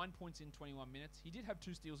 9 points in 21 minutes. He did have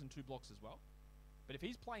 2 steals and 2 blocks as well. But if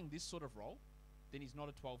he's playing this sort of role, then he's not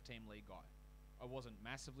a 12-team league guy. I wasn't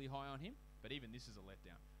massively high on him, but even this is a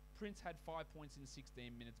letdown. Prince had 5 points in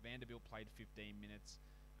 16 minutes. Vanderbilt played 15 minutes.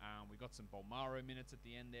 We got some Bolmaro minutes at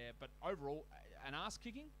the end there. But overall, an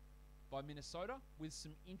ass-kicking by Minnesota with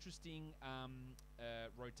some interesting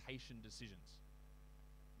rotation decisions.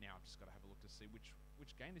 Now, I've just got to have a look to see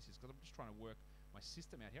which game this is, because I'm just trying to work my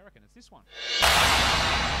system out here. I reckon it's this one.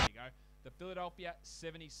 There you go. The Philadelphia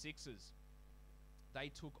 76ers. They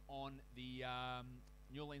took on the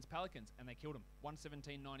New Orleans Pelicans, and they killed them.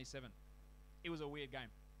 117-97. It was a weird game.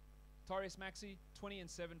 Tyrese Maxey, 20 and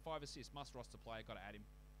 7, 5 assists. Must roster player. Got to add him.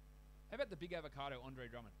 How about the big avocado, Andre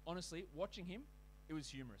Drummond? Honestly, watching him, it was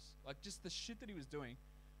humorous. Like, just the shit that he was doing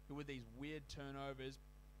with these weird turnovers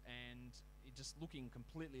and just looking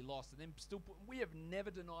completely lost. And then still, we have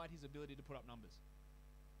never denied his ability to put up numbers.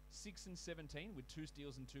 6 and 17 with 2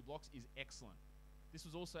 steals and 2 blocks is excellent. This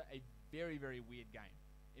was also a very, very weird game.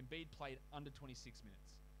 Embiid played under 26 minutes.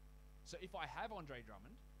 So if I have Andre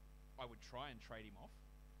Drummond, I would try and trade him off.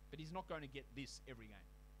 But he's not going to get this every game.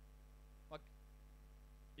 Like,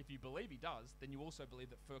 if you believe he does, then you also believe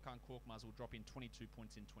that Furkan Korkmaz will drop in 22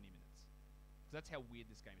 points in 20 minutes. Because that's how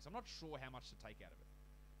weird this game is. I'm not sure how much to take out of it.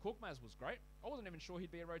 Korkmaz was great. I wasn't even sure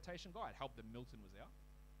he'd be a rotation guy. It helped that Milton was out.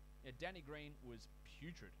 Yeah, Danny Green was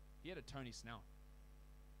putrid. He had a Tony Snell.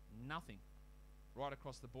 Nothing. Right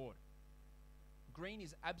across the board. Green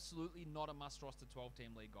is absolutely not a must-roster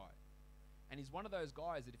 12-team league guy. And he's one of those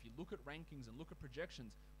guys that if you look at rankings and look at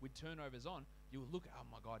projections with turnovers on, you'll look at, oh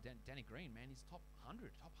my God, Danny Green, man, he's top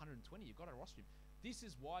 100, top 120. You've got to roster him. This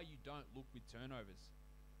is why you don't look with turnovers.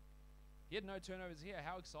 He had no turnovers here.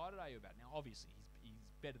 How excited are you about it? Now, obviously, he's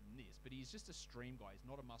better than this, but he's just a stream guy. He's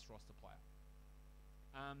not a must-roster player.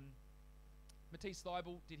 Matisse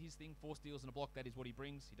Thybulle did his thing, 4 steals and a block. That is what he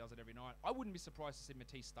brings. He does it every night. I wouldn't be surprised to see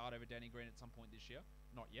Matisse start over Danny Green at some point this year.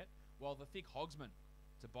 Not yet. While the thick hogsman,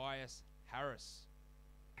 Tobias Harris.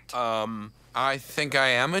 I think I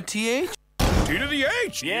am a TH? T to the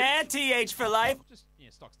H! Yeah, TH for life. Just,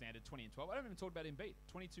 stock standard, 20 and 12. I don't even talk about Embiid.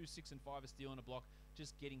 22, 6 and 5, a steal and a block.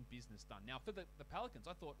 Just getting business done. Now, for the Pelicans,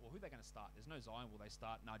 I thought, well, who are they going to start? There's no Zion. Will they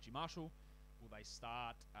start Najee Marshall? Will they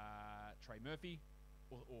start Trey Murphy?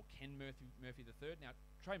 Or Ken Murphy III? Now,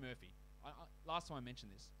 Trey Murphy, last time I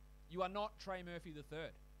mentioned this, you are not Trey Murphy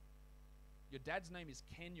III. Your dad's name is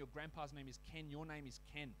Ken, your grandpa's name is Ken, your name is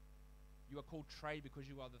Ken. You are called Trey because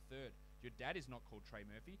you are the third. Your dad is not called Trey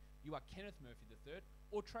Murphy. You are Kenneth Murphy III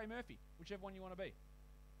or Trey Murphy, whichever one you want to be.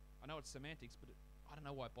 I know it's semantics, but I don't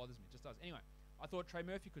know why it bothers me. It just does. Anyway, I thought Trey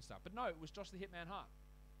Murphy could start. But no, it was Josh the Hitman Hart.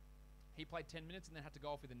 He played 10 minutes and then had to go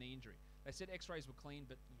off with a knee injury. They said X-rays were clean,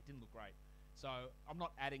 but he didn't look great. So I'm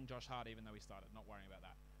not adding Josh Hart even though he started. Not worrying about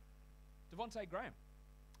that. Devontae Graham.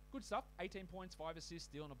 Good stuff. 18 points, 5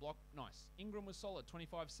 assists, steal and a block. Nice. Ingram was solid.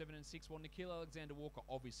 25, 7, and 6. While Nickeil Alexander-Walker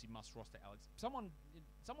obviously must roster Alex. Someone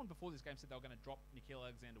before this game said they were going to drop Nickeil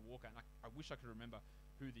Alexander-Walker, and I wish I could remember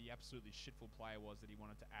who the absolutely shitful player was that he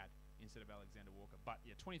wanted to add instead of Alexander-Walker. But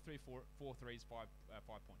yeah, 23, 4 threes, 5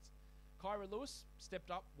 points. Kyra Lewis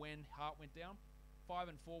stepped up when Hart went down. 5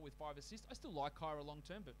 and 4 with 5 assists. I still like Kyra long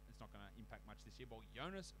term, but it's not going to impact much this year. But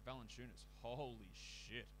Jonas Valanciunas, holy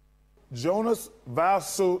shit. Jonas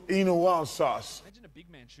Valanciunas. Imagine a big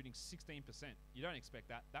man shooting 16%. You don't expect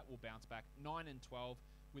that. That will bounce back. 9 and 12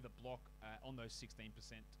 with a block on those 16%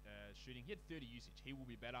 shooting. He had 30 usage. He will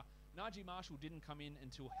be better. Najee Marshall didn't come in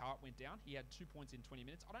until Hart went down. He had 2 points in 20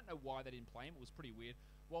 minutes. I don't know why they didn't play him. It was pretty weird.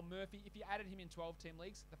 While Murphy, if you added him in 12-team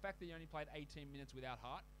leagues, the fact that he only played 18 minutes without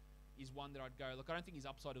Hart is one that I'd go, look, I don't think his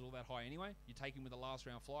upside is all that high anyway. You take him with a last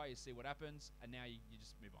round flyer, you see what happens, and now you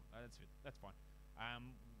just move on. That's it. That's fine.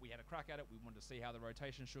 We had a crack at it. We wanted to see how the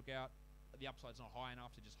rotation shook out. The upside's not high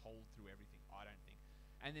enough to just hold through everything, I don't think.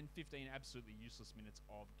 And then 15 absolutely useless minutes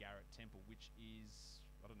of Garrett Temple, which is,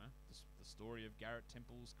 I don't know, the story of Garrett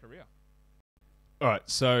Temple's career. All right,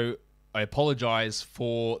 so I apologize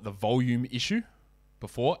for the volume issue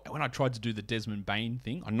before. When I tried to do the Desmond Bain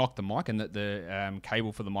thing, I knocked the mic and the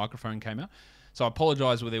cable for the microphone came out. So I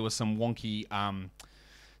apologize where there was some wonky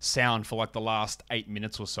sound for like the last 8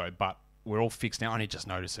 minutes or so, but we're all fixed now. I just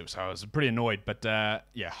noticed it, so I was pretty annoyed. But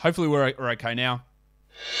yeah, hopefully we're okay now.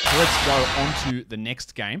 So let's go on to the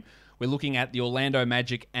next game. We're looking at the Orlando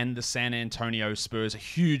Magic and the San Antonio Spurs. A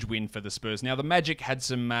huge win for the Spurs. Now, the Magic had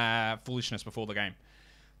some foolishness before the game.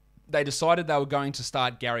 They decided they were going to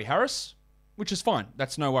start Gary Harris, which is fine.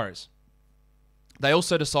 That's no worries. They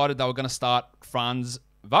also decided they were going to start Franz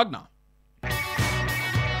Wagner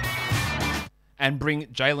and bring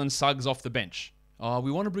Jalen Suggs off the bench. Oh,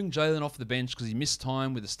 we want to bring Jalen off the bench because he missed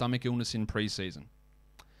time with a stomach illness in preseason.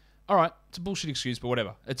 All right, it's a bullshit excuse, but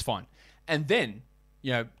whatever. It's fine. And then,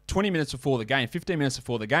 20 minutes before the game, 15 minutes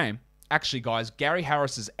before the game, actually, guys, Gary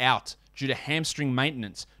Harris is out due to hamstring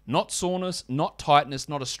maintenance. Not soreness, not tightness,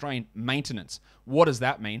 not a strain, maintenance. What does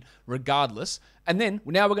that mean? Regardless. And then,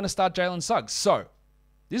 now we're going to start Jalen Suggs. So,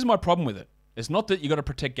 this is my problem with it. It's not that you got to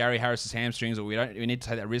protect Gary Harris's hamstrings or we need to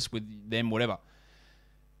take that risk with them, whatever.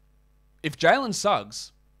 If Jalen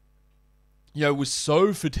Suggs, was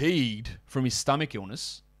so fatigued from his stomach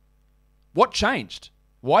illness, what changed?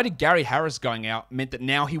 Why did Gary Harris going out meant that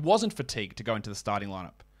now he wasn't fatigued to go into the starting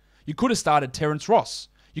lineup? You could have started Terrence Ross.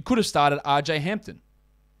 You could have started RJ Hampton.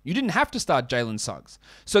 You didn't have to start Jalen Suggs.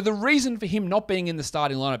 So the reason for him not being in the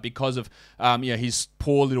starting lineup because of his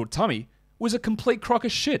poor little tummy was a complete crock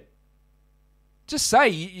of shit. Just say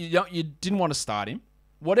you didn't want to start him,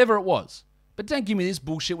 whatever it was. But don't give me this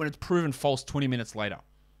bullshit when it's proven false 20 minutes later.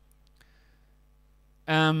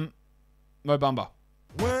 Mo Bamba.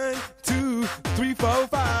 1, 2, 3, 4,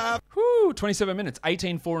 5. Whew, 27 minutes.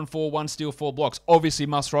 18, 4 and 4, 1 steal, 4 blocks. Obviously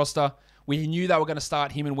must roster. We knew they were going to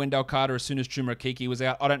start him and Wendell Carter as soon as Chuma Okeke was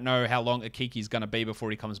out. I don't know how long Okeke's going to be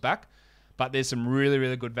before he comes back. But there's some really,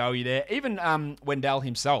 really good value there. Even Wendell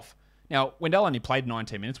himself. Now, Wendell only played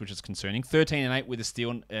 19 minutes, which is concerning. 13 and 8 with a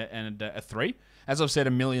steal and a 3. As I've said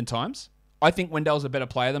a million times, I think Wendell's a better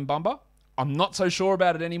player than Bumba. I'm not so sure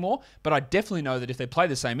about it anymore, but I definitely know that if they play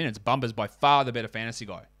the same minutes, Bumba's by far the better fantasy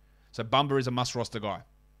guy. So Bumba is a must-roster guy.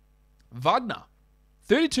 Wagner,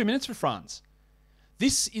 32 minutes for Franz.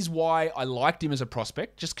 This is why I liked him as a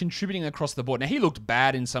prospect, just contributing across the board. Now, he looked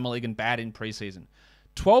bad in Summer League and bad in preseason.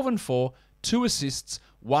 12 and 4, 2 assists,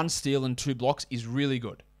 1 steal and 2 blocks is really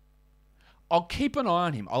good. I'll keep an eye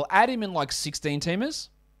on him. I'll add him in like 16-teamers.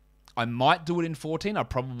 I might do it in 14. I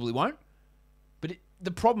probably won't. But the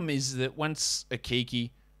problem is that once Okeke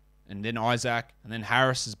and then Isaac and then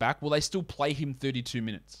Harris is back, will they still play him 32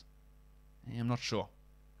 minutes? I'm not sure.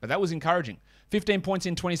 But that was encouraging. 15 points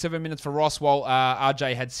in 27 minutes for Ross, while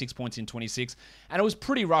RJ had 6 points in 26. And it was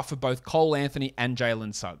pretty rough for both Cole Anthony and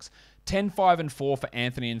Jalen Suggs. 10, 5 and 4 for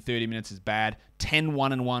Anthony in 30 minutes is bad. 10,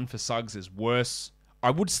 1 and 1 for Suggs is worse. I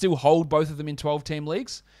would still hold both of them in 12-team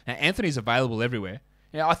leagues. Now, Anthony's available everywhere.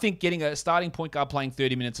 Now, I think getting a starting point guard playing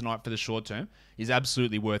 30 minutes a night for the short term is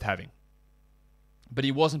absolutely worth having. But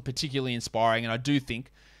he wasn't particularly inspiring, and I do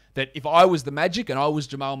think that if I was the Magic and I was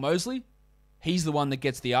Jamal Mosley, he's the one that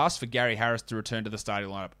gets the ask for Gary Harris to return to the starting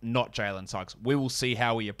lineup, not Jalen Suggs. We will see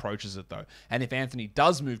how he approaches it, though. And if Anthony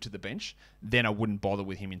does move to the bench, then I wouldn't bother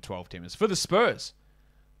with him in 12-teamers. For the Spurs,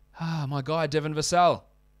 my guy, Devin Vassell.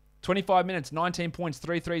 25 minutes, 19 points,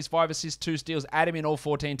 3 threes, 5 assists, 2 steals. Add him in all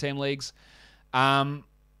 14-team leagues.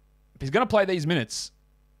 If he's going to play these minutes,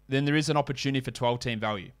 then there is an opportunity for 12-team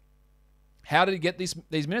value. How did he get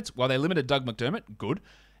these minutes? Well, they limited Doug McDermott, good,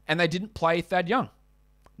 and they didn't play Thad Young.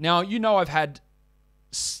 Now, I've had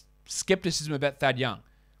skepticism about Thad Young.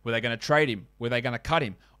 Were they going to trade him? Were they going to cut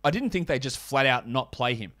him? I didn't think they just flat out not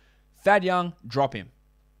play him. Thad Young, drop him.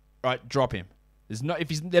 Right, drop him.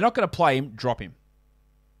 They're not going to play him, drop him.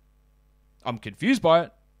 I'm confused by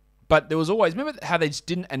it, but there was always, remember how they just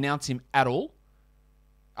didn't announce him at all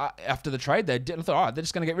after the trade? They didn't. I thought, all right, they're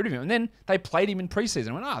just going to get rid of him, and then they played him in preseason.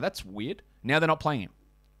 I went, that's weird. Now they're not playing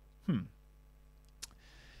him.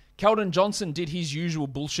 Keldon Johnson did his usual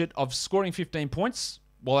bullshit of scoring 15 points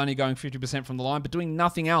while only going 50% from the line, but doing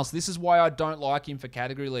nothing else. This is why I don't like him for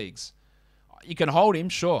category leagues. You can hold him,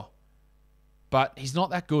 sure, but he's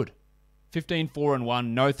not that good. 15, 4, and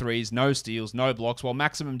 1, no threes, no steals, no blocks, while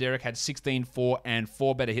Maximum Derek had 16, 4, and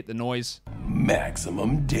 4 better hit the noise.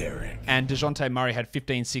 Maximum Derek. And DeJounte Murray had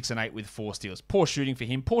 15, 6, and 8 with 4 steals. Poor shooting for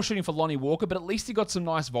him. Poor shooting for Lonnie Walker, but at least he got some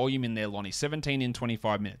nice volume in there, Lonnie. 17 in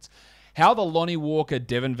 25 minutes. How the Lonnie Walker,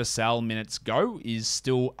 Devin Vassell minutes go is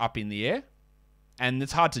still up in the air. And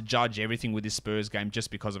it's hard to judge everything with this Spurs game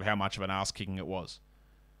just because of how much of an ass-kicking it was.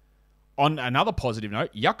 On another positive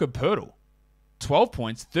note, Jakob Poeltl. 12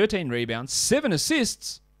 points, 13 rebounds, 7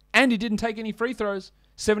 assists, and he didn't take any free throws.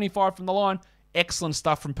 75 from the line. Excellent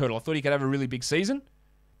stuff from Poeltl. I thought he could have a really big season.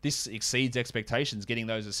 This exceeds expectations, getting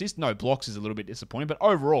those assists. No blocks is a little bit disappointing, but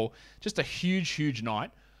overall, just a huge, huge night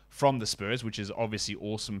from the Spurs, which is obviously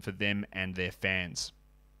awesome for them and their fans.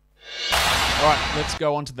 All right, let's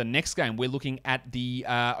go on to the next game. We're looking at the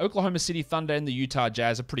Oklahoma City Thunder and the Utah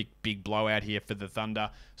Jazz. A pretty big blowout here for the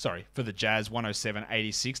Jazz,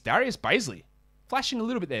 107-86. Darius Bazley flashing a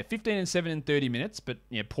little bit there, 15 and 7 in 30 minutes, but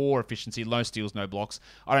poor efficiency, no steals, no blocks.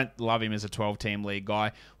 I don't love him as a 12-team league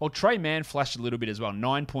guy. Well, Trey Mann flashed a little bit as well,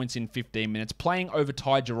 9 points in 15 minutes. Playing over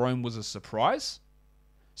Ty Jerome was a surprise,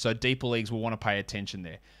 so deeper leagues will want to pay attention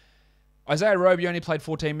there. Isaiah Roby only played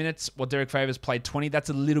 14 minutes, while Derek Favors played 20. That's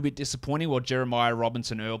a little bit disappointing, while Jeremiah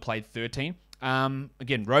Robinson-Earl played 13.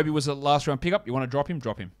 Again, Roby was a last-round pickup. You want to drop him?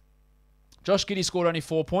 Drop him. Josh Giddey scored only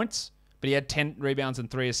 4 points, but he had 10 rebounds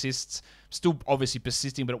and 3 assists. Still obviously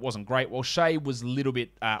persisting, but it wasn't great. While Shea was a little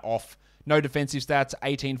bit off. No defensive stats,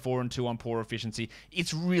 18, 4, and 2 on poor efficiency.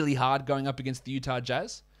 It's really hard going up against the Utah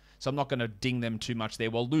Jazz, so I'm not going to ding them too much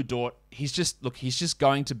there. Well, Lou Dort, he's just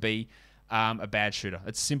going to be a bad shooter.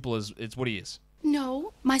 It's simple as it's what he is.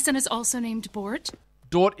 No, my son is also named Bort.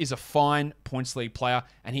 Dort is a fine points league player,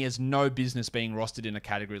 and he has no business being rostered in a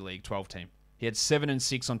category league 12 team. He had 7 and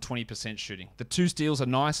 6 on 20% shooting. The 2 steals are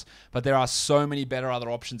nice, but there are so many better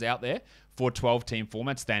other options out there for 12-team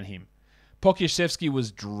formats than him. Pokusevski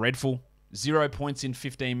was dreadful. 0 points in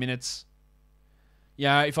 15 minutes.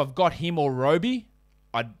 Yeah, if I've got him or Roby,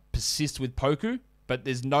 I'd persist with Poku, but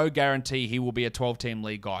there's no guarantee he will be a 12-team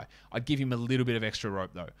league guy. I'd give him a little bit of extra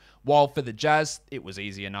rope, though. While for the Jazz, it was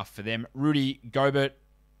easy enough for them. Rudy Gobert.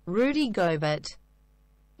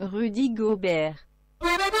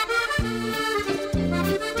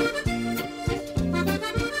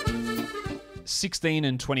 16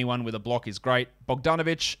 and 21 with a block is great.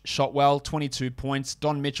 Bogdanovic shot well, 22 points.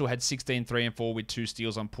 Don Mitchell had 16, 3, and 4 with 2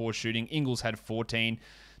 steals on poor shooting. Ingles had 14.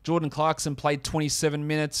 Jordan Clarkson played 27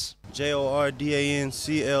 minutes.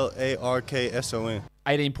 JordanClarkson.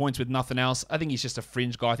 18 points with nothing else. I think he's just a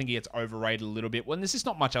fringe guy. I think he gets overrated a little bit. Well, there's just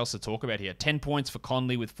not much else to talk about here. 10 points for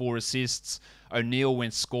Conley with 4 assists. O'Neal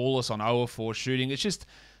went scoreless on 0 of 4 shooting. It's just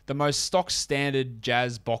the most stock standard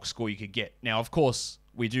Jazz box score you could get. Now, of course,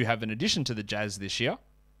 we do have an addition to the Jazz this year.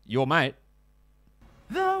 Your mate.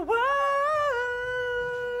 The world.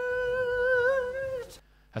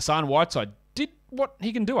 Hassan Whiteside did what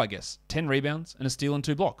he can do, I guess. 10 rebounds and a steal and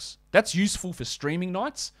 2 blocks. That's useful for streaming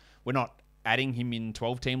nights. We're not adding him in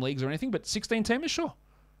 12-team leagues or anything, but 16-teamers, sure.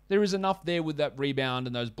 There is enough there with that rebound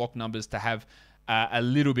and those block numbers to have a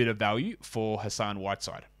little bit of value for Hassan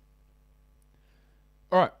Whiteside.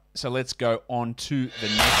 All right, so let's go on to the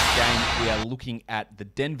next game. We are looking at the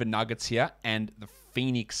Denver Nuggets here and the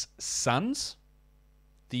Phoenix Suns.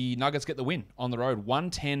 The Nuggets get the win on the road,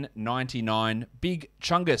 110-99. Big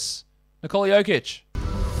Chungus, Nikola Jokic. Big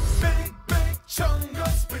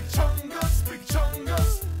Chungus, Big Chungus, Big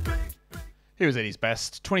Chungus. He was at his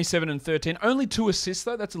best. 27 and 13. Only 2 assists,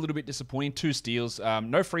 though. That's a little bit disappointing. 2 steals.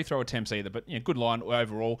 No free throw attempts either, but good line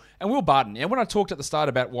overall. And Will Barton. And when I talked at the start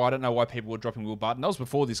about why I don't know why people were dropping Will Barton, that was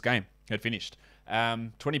before this game had finished.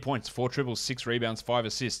 20 points, 4 triples, 6 rebounds, 5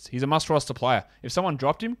 assists. He's a must-roster player. If someone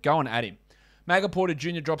dropped him, go and add him. Maga Porter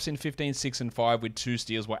Jr. drops in 15, 6, and 5 with 2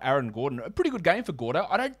 steals, while Aaron Gordon, a pretty good game for Gordo.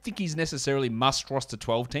 I don't think he's necessarily must-roster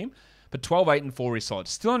 12-team, but 12, 8, and 4 is solid.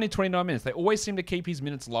 Still only 29 minutes. They always seem to keep his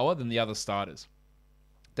minutes lower than the other starters.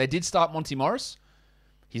 They did start Monty Morris.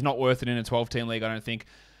 He's not worth it in a 12-team league, I don't think.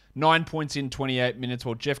 9 points in 28 minutes,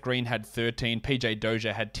 while Jeff Green had 13. PJ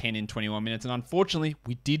Dozier had 10 in 21 minutes. And unfortunately,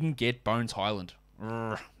 we didn't get Bones Highland.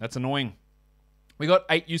 That's annoying. We got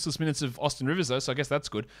 8 useless minutes of Austin Rivers, though, so I guess that's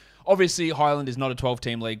good. Obviously, Highland is not a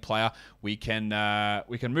 12-team league player. We can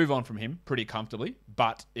move on from him pretty comfortably,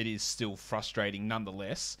 but it is still frustrating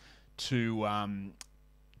nonetheless to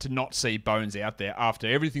not see Bones out there after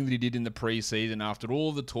everything that he did in the preseason, after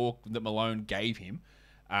all the talk that Malone gave him.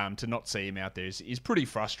 To not see him out there is pretty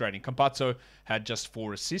frustrating. Campazzo had just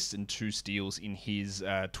 4 assists and 2 steals in his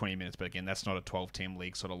 20 minutes, but again, that's not a 12-team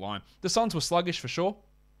league sort of line. The Suns were sluggish for sure.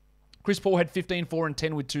 Chris Paul had 15, 4, and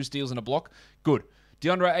 10 with 2 steals and a block. Good.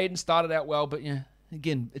 DeAndre Ayton started out well, but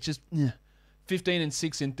again, it's just 15 and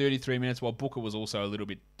 6 in 33 minutes, while Booker was also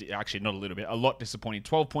a lot disappointing.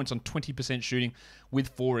 12 points on 20% shooting with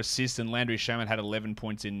 4 assists, and Landry Shamet had 11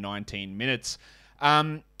 points in 19 minutes.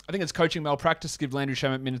 I think it's coaching malpractice to give Landry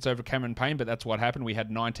Shamet minutes over Cameron Payne, but that's what happened. We had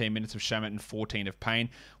 19 minutes of Shamet and 14 of Payne,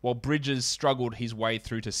 while Bridges struggled his way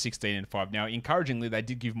through to 16 and 5. Now, encouragingly, they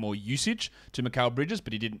did give more usage to Mikal Bridges,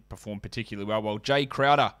 but he didn't perform particularly well. Well, Jay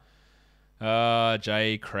Crowder.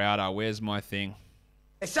 Where's my thing?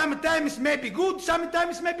 Sometimes it may be good,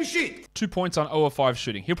 sometimes it may be shit. 2 points on 0 of 5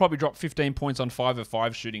 shooting. He'll probably drop 15 points on 5 of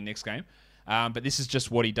 5 shooting next game. But this is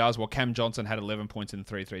just what he does, while Cam Johnson had 11 points and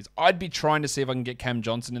 3 threes. I'd be trying to see if I can get Cam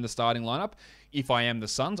Johnson in the starting lineup if I am the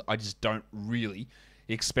Suns. I just don't really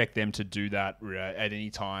expect them to do that at any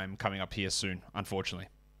time coming up here soon, unfortunately.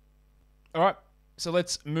 All right, so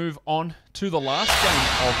let's move on to the last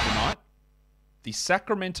game of the night. The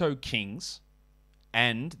Sacramento Kings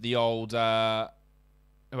and the old, who are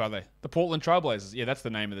they? The Portland Trailblazers. Yeah, that's the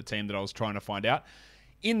name of the team that I was trying to find out.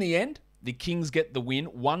 In the end, the Kings get the win,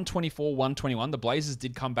 124-121. The Blazers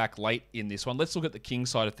did come back late in this one. Let's look at the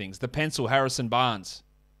Kings side of things. The pencil, Harrison Barnes.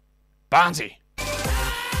 Barnesy.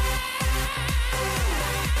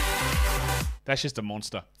 That's just a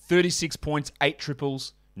monster. 36 points, 8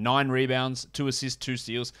 triples, 9 rebounds, 2 assists, 2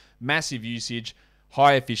 steals. Massive usage,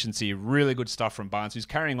 high efficiency, really good stuff from Barnes, who's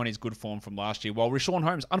carrying on his good form from last year. While Richaun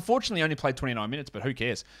Holmes, unfortunately, only played 29 minutes, but who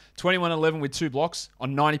cares? 21-11 with 2 blocks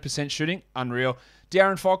on 90% shooting. Unreal.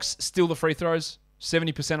 De'Aaron Fox, still the free throws.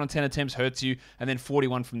 70% on 10 attempts hurts you, and then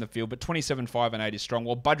 41 from the field, but 27, 5, and 8 is strong.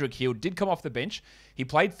 While Budrick Hield did come off the bench. He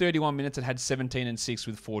played 31 minutes and had 17 and 6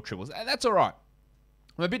 with 4 triples. That's all right.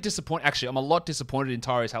 I'm a bit disappointed. Actually, I'm a lot disappointed in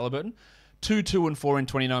Tyrese Halliburton. 2 and 4 in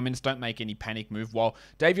 29 minutes. Don't make any panic move. While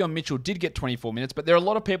Davion Mitchell did get 24 minutes, but there are a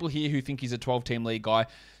lot of people here who think he's a 12-team league guy.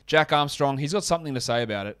 Jack Armstrong, he's got something to say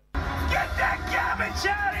about it. Get that garbage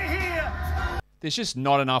out of here! There's just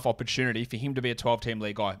not enough opportunity for him to be a 12-team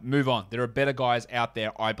league guy. Move on. There are better guys out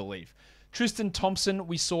there, I believe. Tristan Thompson,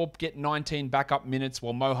 we saw get 19 backup minutes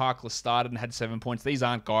while Mo Harkless started and had 7 points. These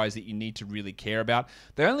aren't guys that you need to really care about.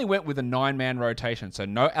 They only went with a 9-man rotation, so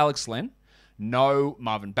no Alex Len, no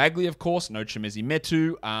Marvin Bagley, of course, no Chimezie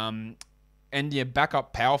Metu, and your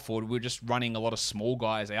backup power forward, we're just running a lot of small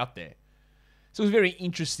guys out there. So it was a very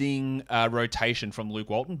interesting rotation from Luke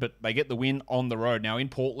Walton, but they get the win on the road. Now in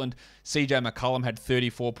Portland, CJ McCollum had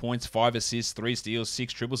 34 points, 5 assists, 3 steals,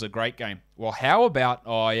 6 triples, a great game. Well, how about,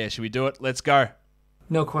 should we do it? Let's go.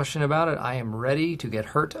 No question about it. I am ready to get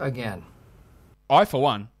hurt again. I, for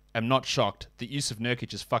one, am not shocked that Yusuf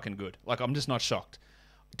Nurkic is fucking good. I'm just not shocked.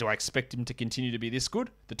 Do I expect him to continue to be this good?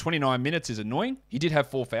 The 29 minutes is annoying. He did have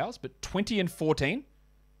 4 fouls, but 20 and 14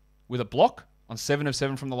 with a block on 7 of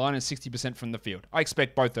 7 from the line and 60% from the field. I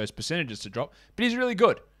expect both those percentages to drop, but he's really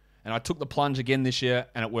good. And I took the plunge again this year,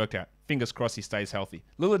 and it worked out. Fingers crossed he stays healthy.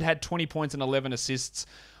 Lillard had 20 points and 11 assists,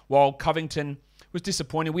 while Covington was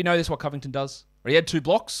disappointing. We know this, what Covington does. He had 2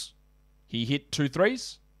 blocks. He hit 2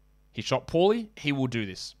 threes. He shot poorly. He will do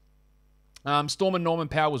this. Storm and Norman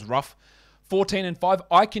Powell was rough. 14 and 5.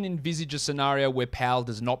 I can envisage a scenario where Powell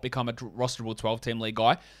does not become a rosterable 12-team league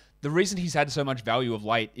guy. The reason he's had so much value of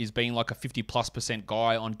late is being like a 50+%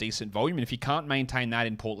 guy on decent volume. And if he can't maintain that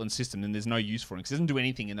in Portland's system, then there's no use for him because he doesn't do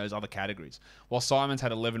anything in those other categories. While Simons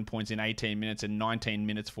had 11 points in 18 minutes and 19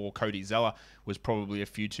 minutes for Cody Zeller was probably a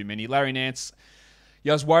few too many. Larry Nance,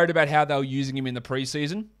 I was worried about how they were using him in the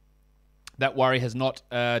preseason. That worry has not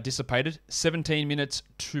dissipated. 17 minutes,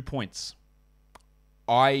 2 points.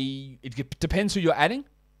 It depends who you're adding,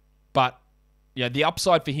 but the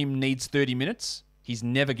upside for him needs 30 minutes. He's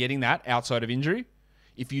never getting that outside of injury.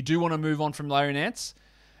 If you do want to move on from Larry Nance,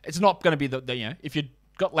 it's not going to be if you've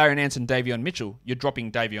got Larry Nance and Davion Mitchell, you're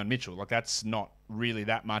dropping Davion Mitchell. That's not really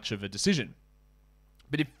that much of a decision.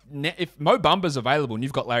 But if Mo Bamba's available and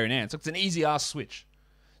you've got Larry Nance, it's an easy-ass switch.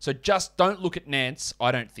 So just don't look at Nance,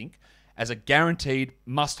 I don't think, as a guaranteed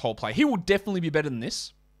must-hold play. He will definitely be better than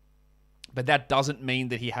this. but that doesn't mean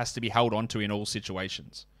that he has to be held onto in all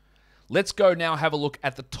situations. Let's go now have a look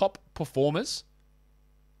at the top performers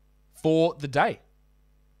for the day.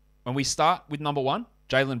 When we start with number 1,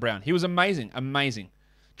 Jaylen Brown. He was amazing, amazing.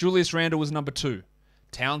 Julius Randle was number 2.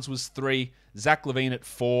 Towns was 3. Zach LaVine at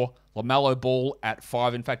 4. LaMelo Ball at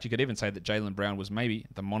 5. In fact, you could even say that Jaylen Brown was maybe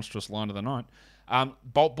the monstrous line of the night.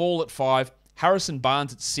 Ball at 5. Harrison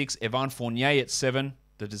Barnes at 6. Evan Fournier at 7.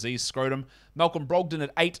 The disease scrotum. Malcolm Brogdon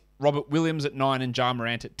at 8. Robert Williams at 9. And Ja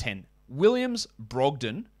Morant at 10. Williams,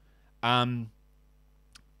 Brogdon,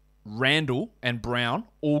 Randle, and Brown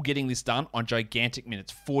all getting this done on gigantic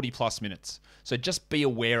minutes, 40-plus minutes. So just be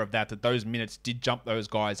aware of that those minutes did jump those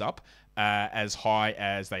guys up as high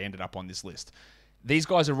as they ended up on this list. These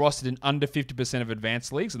guys are rostered in under 50% of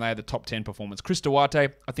advanced leagues, and they are the top 10 performers. Chris Duarte,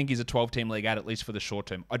 I think he's a 12-team league at least for the short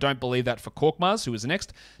term. I don't believe that for Korkmaz, who is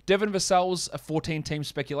next. Devin Vassell's a 14-team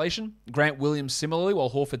speculation. Grant Williams similarly,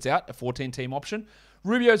 while Horford's out, a 14-team option.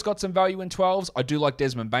 Rubio's got some value in 12s. I do like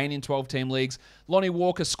Desmond Bane in 12-team leagues. Lonnie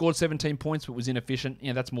Walker scored 17 points but was inefficient.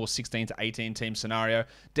 That's more 16 to 18-team scenario.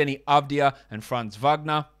 Denny Avdia and Franz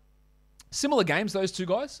Wagner. Similar games, those two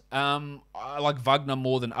guys. I like Wagner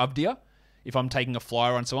more than Avdia if I'm taking a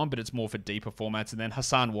flyer on someone, but it's more for deeper formats. And then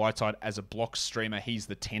Hassan Whiteside as a block streamer. He's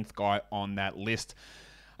the 10th guy on that list.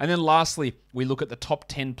 And then lastly, we look at the top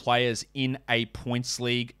 10 players in a points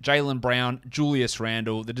league. Jaylen Brown, Julius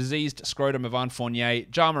Randle, the diseased scrotum of Evan Fournier,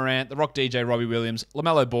 Ja Morant, the Rock DJ Robbie Williams,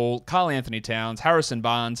 LaMelo Ball, Karl Anthony Towns, Harrison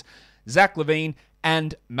Barnes, Zach LaVine,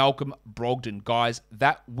 and Malcolm Brogdon. Guys,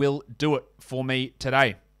 that will do it for me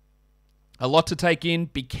today. A lot to take in.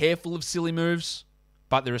 Be careful of silly moves,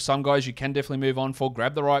 but there are some guys you can definitely move on for.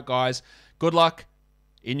 Grab the right guys. Good luck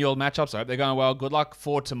in your matchups. I hope they're going well. Good luck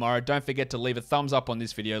for tomorrow. Don't forget to leave a thumbs up on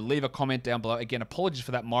this video. Leave a comment down below. Again, apologies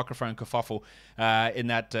for that microphone kerfuffle in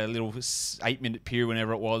that little 8-minute period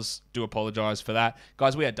whenever it was. Do apologize for that.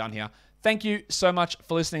 Guys, we are done here. Thank you so much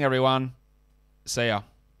for listening, everyone. See ya.